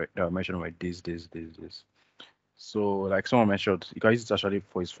words that are mentioned were this. So like someone mentioned, you can use it actually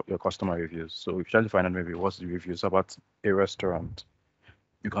for your customer reviews. So if you try to find out maybe what's the reviews about a restaurant,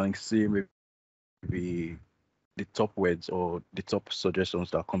 you can see maybe the top words or the top suggestions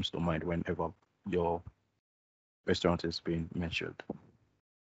that comes to mind whenever your restaurant is being mentioned.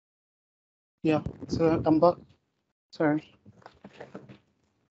 Yeah, so I'm back. Sorry.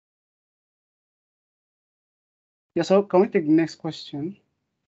 Yeah, so can we take the next question?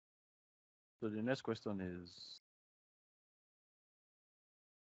 So the next question is,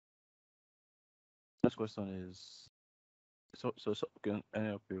 so can any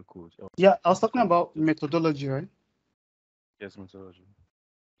of you could? Yeah, I was talking about methodology, right? Yes, methodology.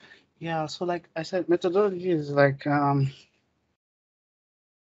 Yeah, so like I said, methodology is like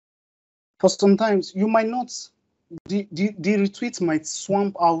for sometimes you might not the retweet might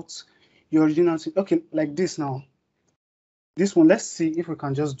swamp out your original. Okay, like this now. This one, let's see if we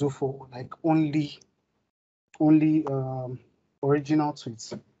can just do for like only original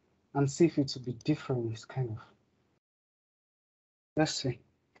tweets and see if it will be different, kind of. Let's see.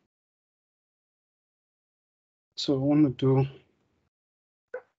 So I want to do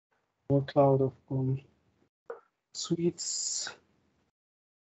more cloud of tweets,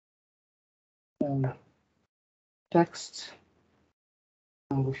 text,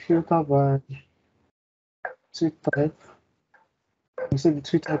 and we filter by tweet type. We say the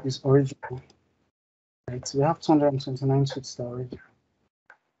tweet type is original. Right, so we have 229 tweets that are original.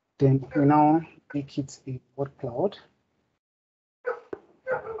 Then we now make it a word cloud.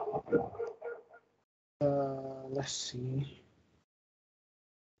 Let's see.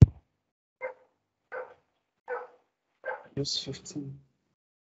 Just 15.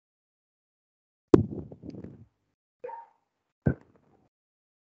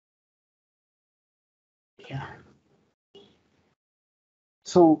 Yeah.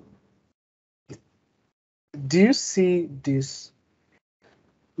 So do you see this?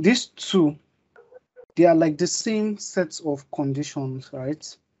 These two, they are like the same sets of conditions,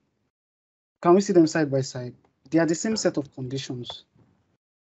 right? Can we see them side by side? They are the same set of conditions.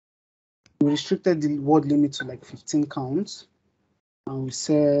 We restricted the word limit to like 15 counts. And we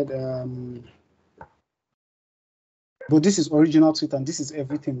said, but this is original tweet and this is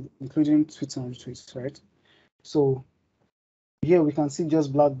everything, including tweets and retweets, right? So here we can see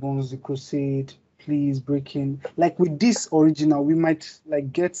just Black Bones, The Crusade, Please, Breaking. Like with this original, we might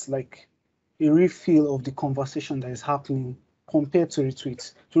like get like a real feel of the conversation that is happening compared to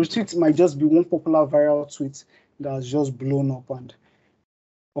retweets. So retweets might just be one popular viral tweet that's just blown up, and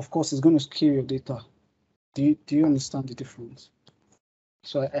of course it's going to skew your data. Do you understand the difference?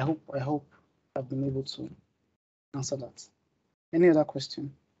 So I hope I've been able to answer that. Any other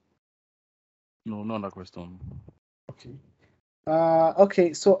question? No, not that question. Okay.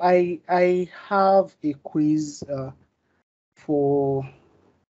 Okay, so I have a quiz for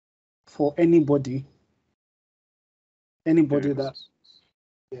anybody Okay. that,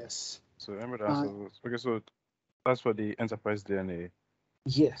 yes. So remember the answer. Okay, so that's for the enterprise DNA.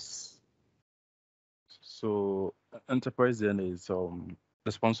 Yes. So enterprise DNA is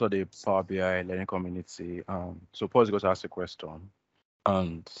the sponsor of the Power BI learning community. So Paul is going to ask a question,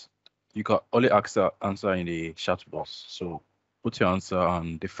 and you can only answer in the chat box. So put your answer,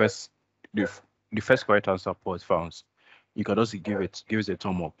 and the first correct answer Paul found, you can also give it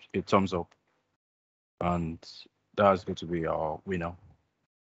a thumbs up, and that's going to be our winner.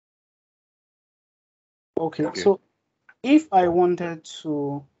 Okay. So if I wanted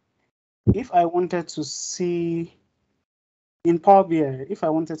to see in Power BI, if I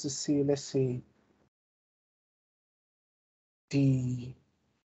wanted to see, let's say, let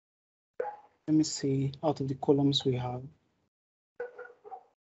me see, out of the columns we have,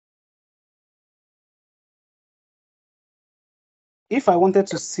 if I wanted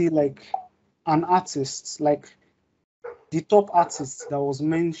to see like an artist, like the top artist that was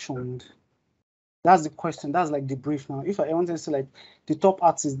mentioned, that's the question. That's like the brief now. If I wanted to see like the top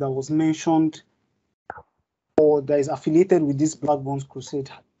artist that was mentioned or that is affiliated with this Black Bones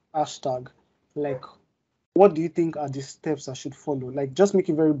Crusade hashtag, like what do you think are the steps I should follow? Like just make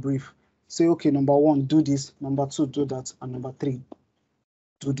it very brief. Say, okay, number 1, do this, number 2, do that, and number 3,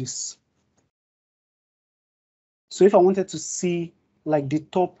 do this. So if I wanted to see like the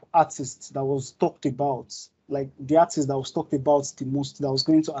top artist that was talked about, like the artist that was talked about the most, that was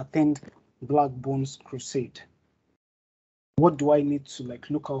going to attend Black Bones Crusade, what do I need to like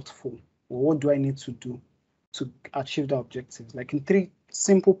look out for? Or what do I need to do to achieve the objectives? Like in 3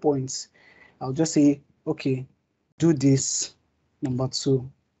 simple points, I'll just say, okay, do this, number 2,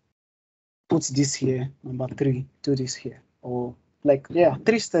 put this here, number 3, do this here. Or like, yeah,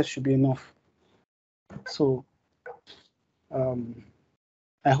 3 steps should be enough. So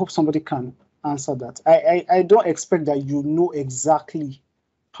I hope somebody can answer that. I don't expect that you know exactly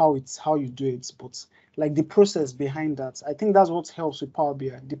how you do it, but like the process behind that, I think that's what helps with Power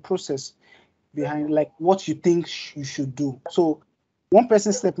BI. The process behind like what you think you should do. So one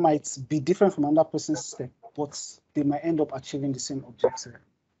person's step might be different from another person's step, but they might end up achieving the same objective.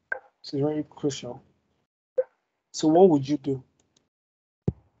 So it's very crucial. So what would you do?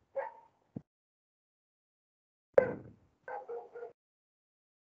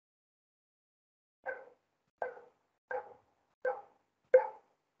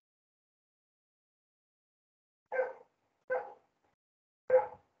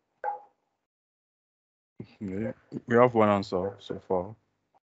 Yeah, we have one answer so far.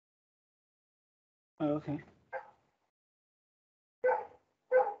 Okay.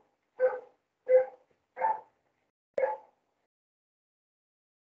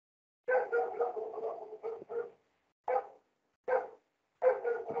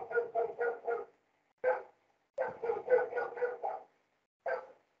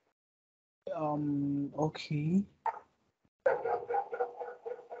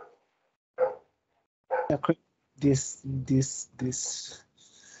 Okay. This.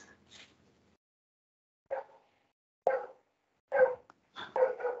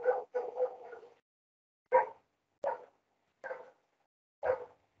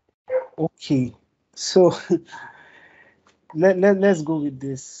 Okay. So let's go with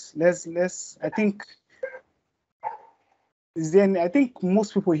this. Let's I think I think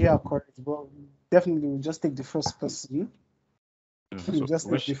most people here are correct, but definitely we'll just take the first person. So Just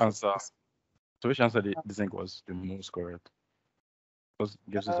take the first person. which answer do you think was the most correct? Just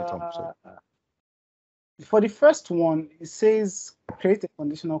gives us a thumbs up. For the first one, it says create a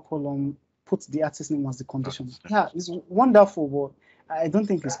conditional column, put the artist name as the condition. Yeah, it's wonderful, but I don't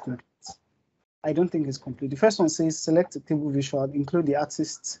think it's complete. The first one says select a table visual, include the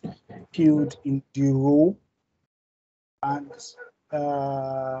artist field in the row, and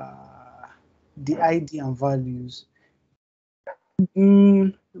the ID and values.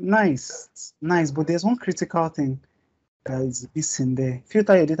 Nice, but there's one critical thing that is missing there.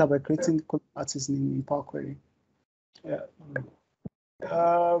 Filter your data by creating the artist name in Power Query.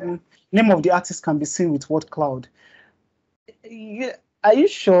 Name of the artist can be seen with what cloud? Yeah, are you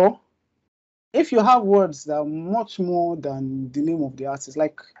sure? If you have words that are much more than the name of the artist,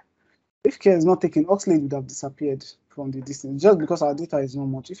 like If care is not taken, Oxlade would have disappeared from the distance just because our data is not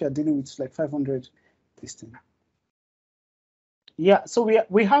much. If you're dealing with like 500 distance. Yeah, so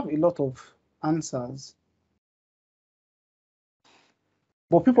we have a lot of answers,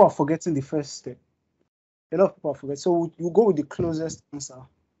 but people are forgetting the first step. A lot of people are forgetting. So you go with the closest answer.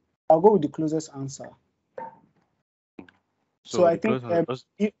 I'll go with the closest answer. So So I the think closest.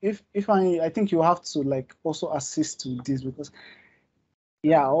 if I think you have to like also assist with this because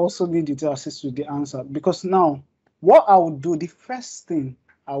yeah, I also need you to assist with the answer because now what I would do, the first thing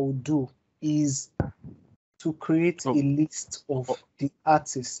I would do is to create Oh, a list oh, of the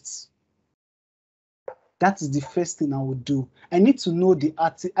artists. That is the first thing I would do. I need to know the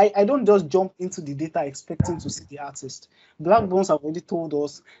artist. I don't just jump into the data expecting to see the artist. Black Bones have already told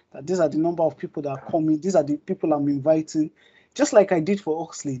us that these are the number of people that are coming. These are the people I'm inviting. Just like I did for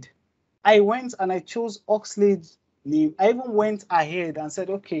Oxlade. I went and I chose Oxlade's name. I even went ahead and said,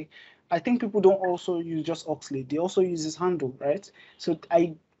 okay, I think people don't also use just Oxlade. They also use his handle, right? So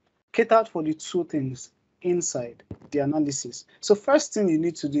I catered for the two things inside the analysis. So first thing you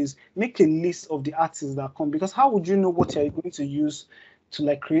need to do is make a list of the artists that come, because how would you know what you're going to use to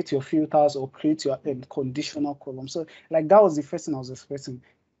like create your filters or create your conditional column? So like that was the first thing I was expecting.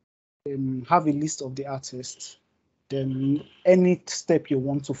 Have a list of the artists, then any step you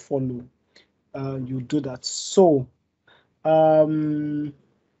want to follow, you do that. So the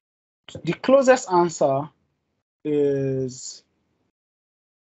closest answer is,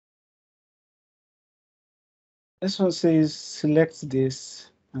 this one says select this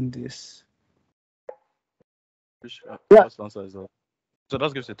and this. which Yeah, first answer is that. So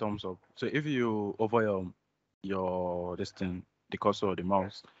that gives a thumbs up. So if you over your this thing, the cursor or the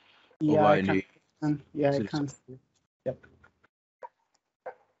mouse yeah, over I can. any Yeah, I see can see. Yep.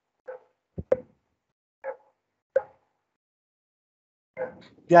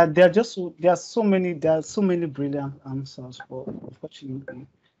 There are so many brilliant answers, but unfortunately,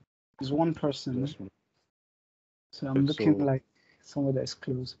 there's one person. just one. So I'm looking So like somewhere that's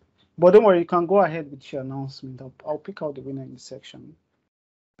close. But don't worry, you can go ahead with your announcement. I'll pick out the winner in the section.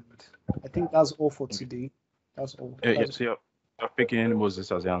 I think that's all for okay. today. That's all. Yeah, That's so you're picking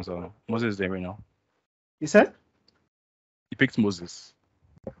Moses as the answer. Moses is there right now. you said? You picked Moses.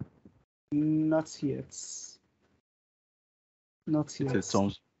 Not yet. Not It's a yet.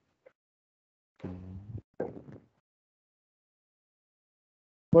 thumbs.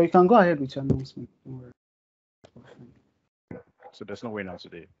 But you can go ahead with your announcement. Don't worry. So there's no winner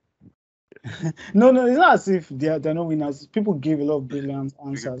today. No, it's not as if they're not winners. People give a lot of brilliant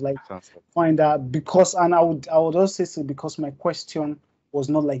You give answers. Like this answer. find that because, and I would also say because my question was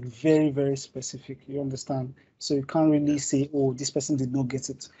not like very very specific. You understand? So you can't really Yeah, say, oh, this person did not get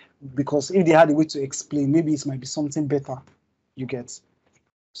it, because if they had a way to explain, maybe it might be something better. You get?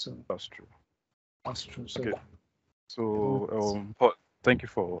 So that's true. that's true. So Okay. uh, So but thank you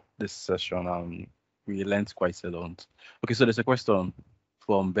for this session. We learned quite a lot. Okay, so there's a question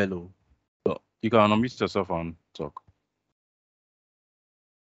from Bello. So you can unmute yourself and talk.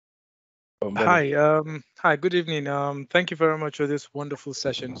 Bello. Hi, good evening. Thank you very much for this wonderful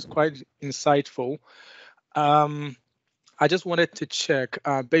session. It's quite insightful. Um, I just wanted to check,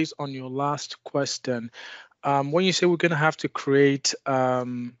 based on your last question, when you say we're going to have to create a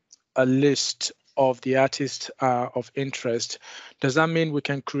list of the artists of interest, does that mean we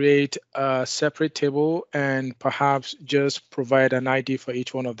can create a separate table and perhaps just provide an ID for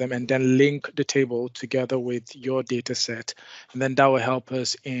each one of them and then link the table together with your data set? And then that will help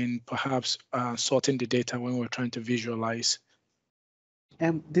us in perhaps sorting the data when we're trying to visualize.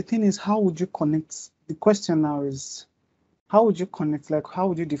 the thing is, how would you connect? The question now is, how would you connect? Like, how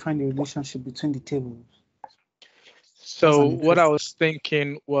would you define the relationship between the tables? That's So an what I interesting. was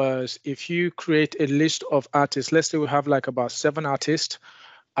thinking was, if you create a list of artists, let's say we have like about 7 artists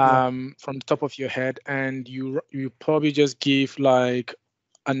Yeah. from the top of your head, and you probably just give like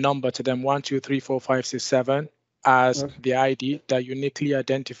a number to them, 1, 2, 3, 4, 5, 6, 7 as Okay. the ID that uniquely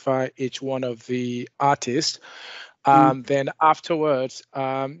identify each one of the artists. Mm. Then afterwards,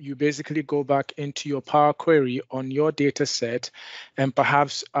 you basically go back into your Power Query on your data set, and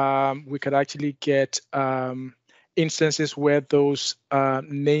perhaps we could actually get instances where those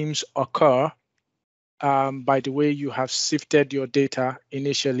names occur by the way you have sifted your data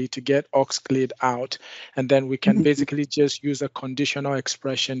initially to get Oxclade out. And then we can basically just use a conditional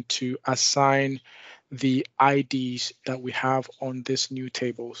expression to assign the IDs that we have on these new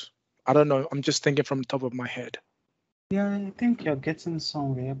tables. I don't know. I'm just thinking from the top of my head. Yeah, I think you're getting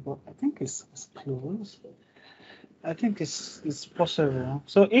somewhere, but I think it's close. I think it's possible.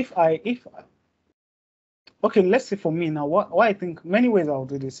 So if okay, let's say for me now, what I think many ways I'll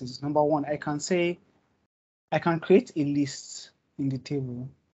do this is, number one, I can say I can create a list in the table,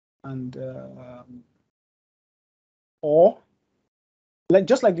 and or like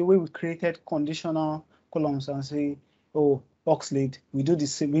just like the way we created conditional columns and say, oh, Oxlade, we do the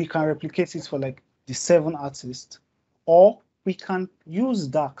same, we can replicate it for like the 7 artists, or we can use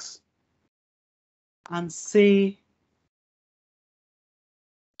DAX and say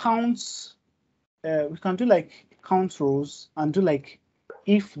counts. We can do like count rows and do like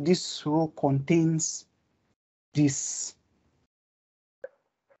if this row contains this.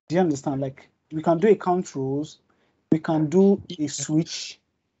 Do you understand? Like we can do a count rows, we can do a switch,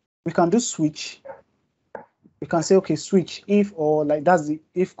 we can do switch. We can say, okay, switch if, or like that's the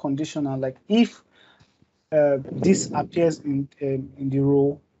if conditional, like if this appears in the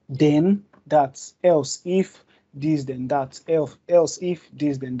row, then that, else if this, then that, else if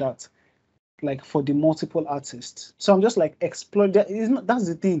this, then that, like for the multiple artists. So I'm just like exploring that. It's not, that's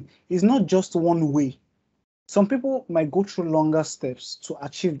the thing, it's not just one way. Some people might go through longer steps to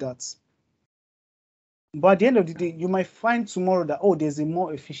achieve that, but at the end of the day, you might find tomorrow that, oh, there's a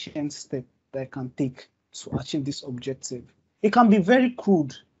more efficient step that I can take to achieve this objective. It can be very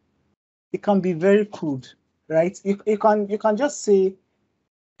crude. It can be very crude, right? You can just say,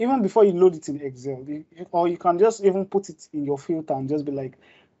 even before you load it in Excel, or you can just even put it in your filter and just be like,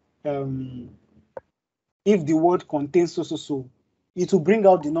 if the word contains so, it will bring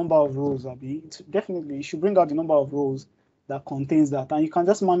out the number of rows. Definitely, it should bring out the number of rows that contains that, and you can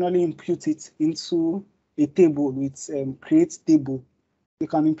just manually input it into a table with create table. You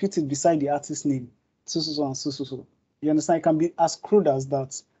can input it beside the artist name, so and so. You understand? It can be as crude as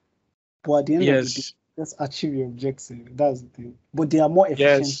that, but at the end of the day, just achieve your objective. That's the thing. But they are more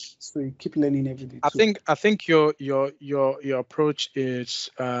efficient, so you keep learning every day. I think your approach is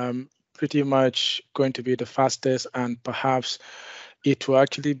pretty much going to be the fastest, and perhaps it will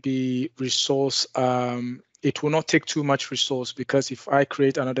actually be resource. It will not take too much resource, because if I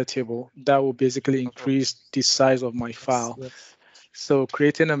create another table, that will basically increase the size of my file. Yes. So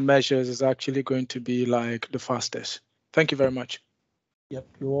creating a measures is actually going to be like the fastest. Thank you very much. Yep,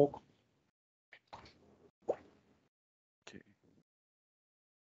 you're welcome. Okay.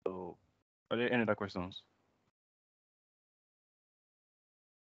 So, are there any other questions?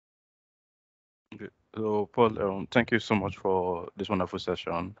 Okay. So, Paul, thank you so much for this wonderful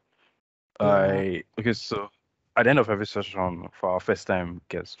session. Yeah. Okay, so at the end of every session for our first time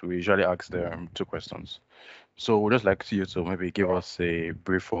guests, we usually ask them 2 questions. So we'd just like you to maybe give us a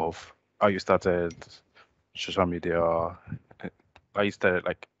brief of how you started social media, how you started,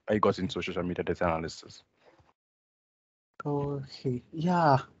 like how you got into social media data analysis. Okay.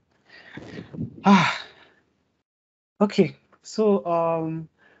 Yeah. Okay. So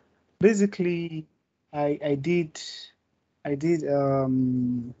basically I did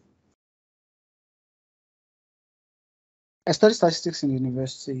I studied statistics in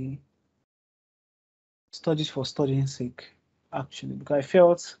university, studied for studying sake, actually, because I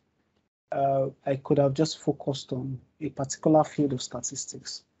felt I could have just focused on a particular field of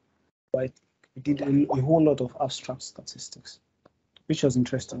statistics, but I did a whole lot of abstract statistics, which was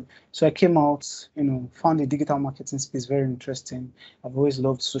interesting. So I came out, found the digital marketing space very interesting. I've always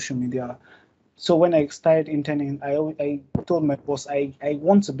loved social media. So when I started interning, I told my boss I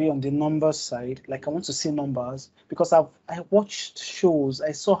want to be on the numbers side. Like I want to see numbers, because I watched shows.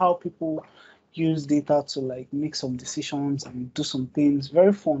 I saw how people use data to like make some decisions and do some things.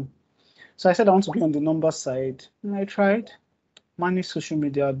 Very fun. So I said I want to be on the numbers side, and I tried. Managed social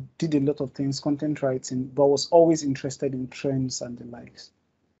media, did a lot of things, content writing, but was always interested in trends and the likes.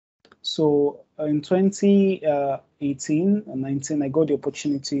 So in 2018 and 19, I got the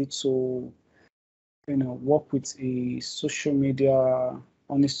opportunity to work with a social media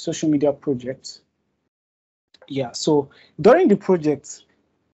project. Yeah, so during the project,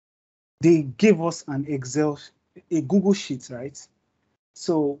 they gave us an Excel, a Google sheet, right?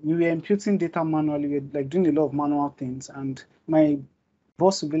 So we were imputing data manually, we were like doing a lot of manual things, and my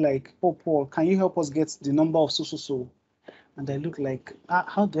boss would be like, "Oh, Paul, can you help us get the number of so?" And I look like,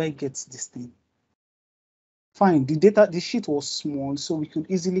 how do I get this thing? Fine, the sheet was small, so we could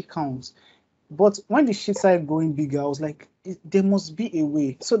easily count. But when the sheet started growing bigger, I was like, there must be a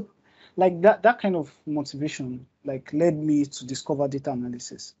way. So like that kind of motivation like led me to discover data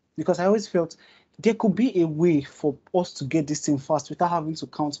analysis, because I always felt there could be a way for us to get this thing fast without having to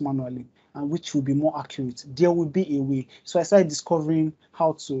count manually, and which will be more accurate. There will be a way. So I started discovering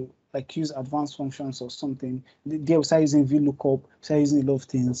how to like use advanced functions or something. There we started using VLOOKUP, started using a lot of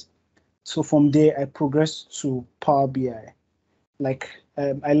things. So from there, I progressed to Power BI. Like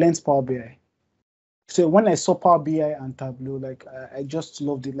I learned Power BI. So when I saw Power BI and Tableau, like I just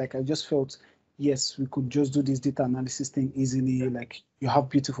loved it. Like I just felt, yes, we could just do this data analysis thing easily. Like you have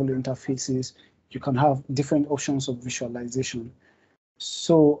beautiful interfaces, you can have different options of visualization.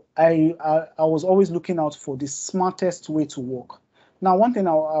 So I was always looking out for the smartest way to work. Now, one thing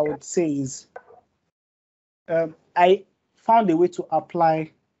I would say is I found a way to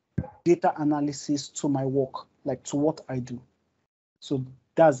apply data analysis to my work, like to what I do. So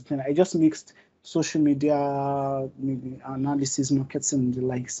that's the thing. I just mixed social media, maybe analysis, marketing, and the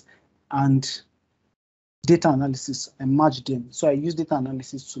likes, and data analysis. I merged them. So I use data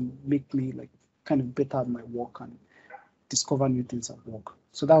analysis to make me like kind of better at my work and discover new things at work.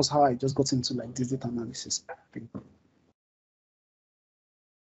 So that was how I just got into like this data analysis thing.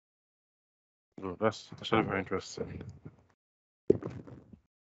 Oh, that's actually very interesting.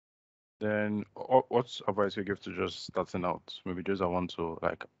 Then what advice you give to just starting out? Maybe those that want to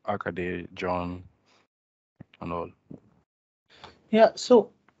like Arcade, John, and all. Yeah.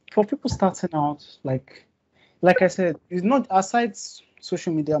 So for people starting out, like I said, it's not aside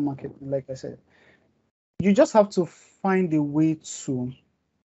social media marketing. Like I said, you just have to find a way to.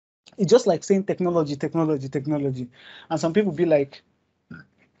 It's just like saying technology, technology, technology, and some people be like,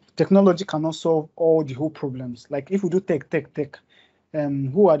 technology cannot solve all the whole problems. Like if we do tech,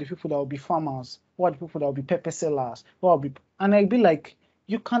 who are the people that will be farmers? Who are the people that will be pepper sellers? Who will be, and I'd be like,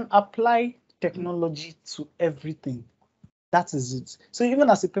 you can apply technology to everything. That is it. So even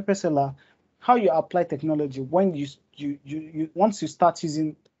as a pepper seller, how you apply technology when you once you start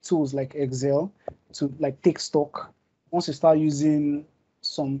using tools like Excel to like take stock, once you start using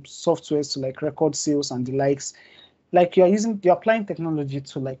some softwares to like record sales and the likes, like you're applying technology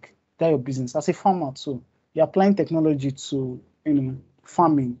to like that your business as a farmer too. You're applying technology to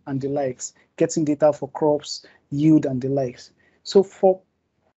farming and the likes, getting data for crops, yield and the likes. So for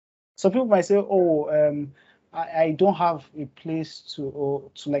some people might say, oh, I don't have a place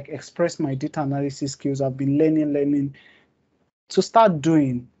to like express my data analysis skills. I've been learning. To start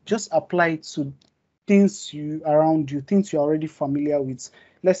doing, just apply it to things around you, things you're already familiar with.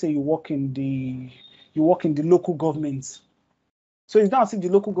 Let's say you work in the local government. So it's not as if the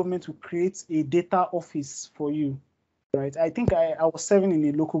local government will create a data office for you, right? I think I was serving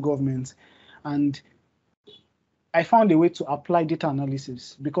in a local government, and I found a way to apply data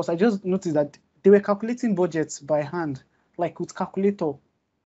analysis because I just noticed that they were calculating budgets by hand, like with calculator,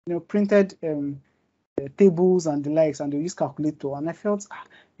 printed tables and the likes, and they use calculator. And I felt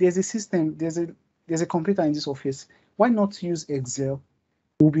there's a system, there's a computer in this office. Why not use Excel?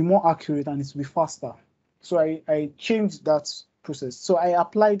 It will be more accurate and it will be faster. So I changed that process. So I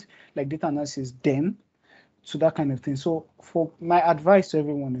applied like data analysis then to that kind of thing. So for my advice to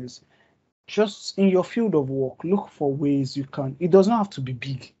everyone is just in your field of work, look for ways you can. It does not have to be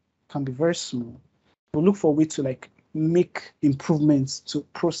big, it can be very small, but look for a way to like make improvements to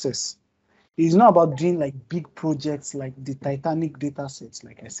process. It's not about doing like big projects like the Titanic data sets,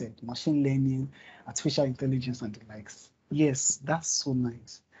 like I said, machine learning, artificial intelligence, and the likes. Yes, that's so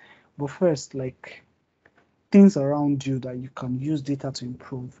nice. But first, like things around you that you can use data to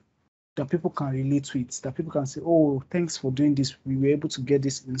improve, that people can relate to it, that people can say, oh, thanks for doing this. We were able to get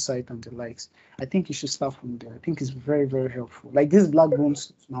this insight and the likes. I think you should start from there. I think it's very, very helpful. Like this black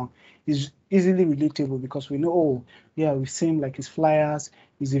bones now is easily relatable because we know, oh, yeah, we've seen like his flyers,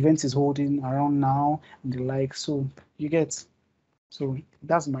 his event is holding around now and the like. So you get, so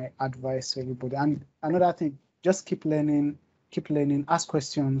that's my advice to everybody. And another thing, just keep learning, ask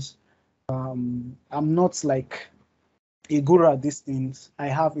questions. I'm not like a guru at these things. I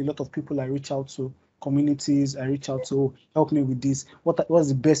have a lot of people I reach out to, communities I reach out to, help me with this. What's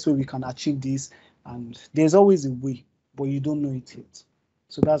the best way we can achieve this? And there's always a way, but you don't know it yet.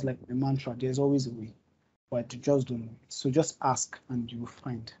 So that's like the mantra. There's always a way, but you just don't know it. So just ask and you will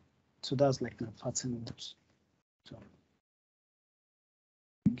find. So that's like my pattern notes. So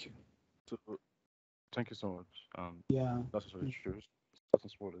thank you. So thank you so much. Yeah. That's actually true.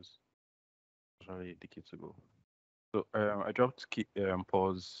 Starting small is actually the key to go. So I dropped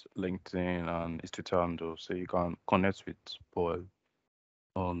Paul's LinkedIn and his Twitter handle, so you can connect with Paul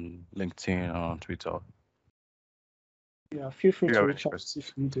on LinkedIn and on Twitter. Yeah, feel free If you to have reach any out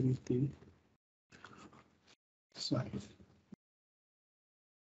if you need anything. So,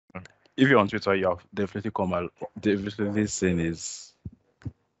 If you're on Twitter, you have definitely definitely seen his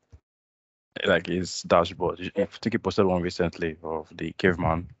dashboard. I think he posted one recently of the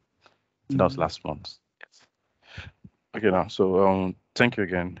caveman. That was last month. Yes. Okay, now so thank you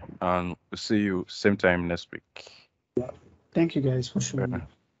again, and we'll see you same time next week. thank you guys for showing Bye. up.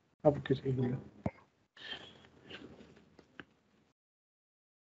 Have a good evening.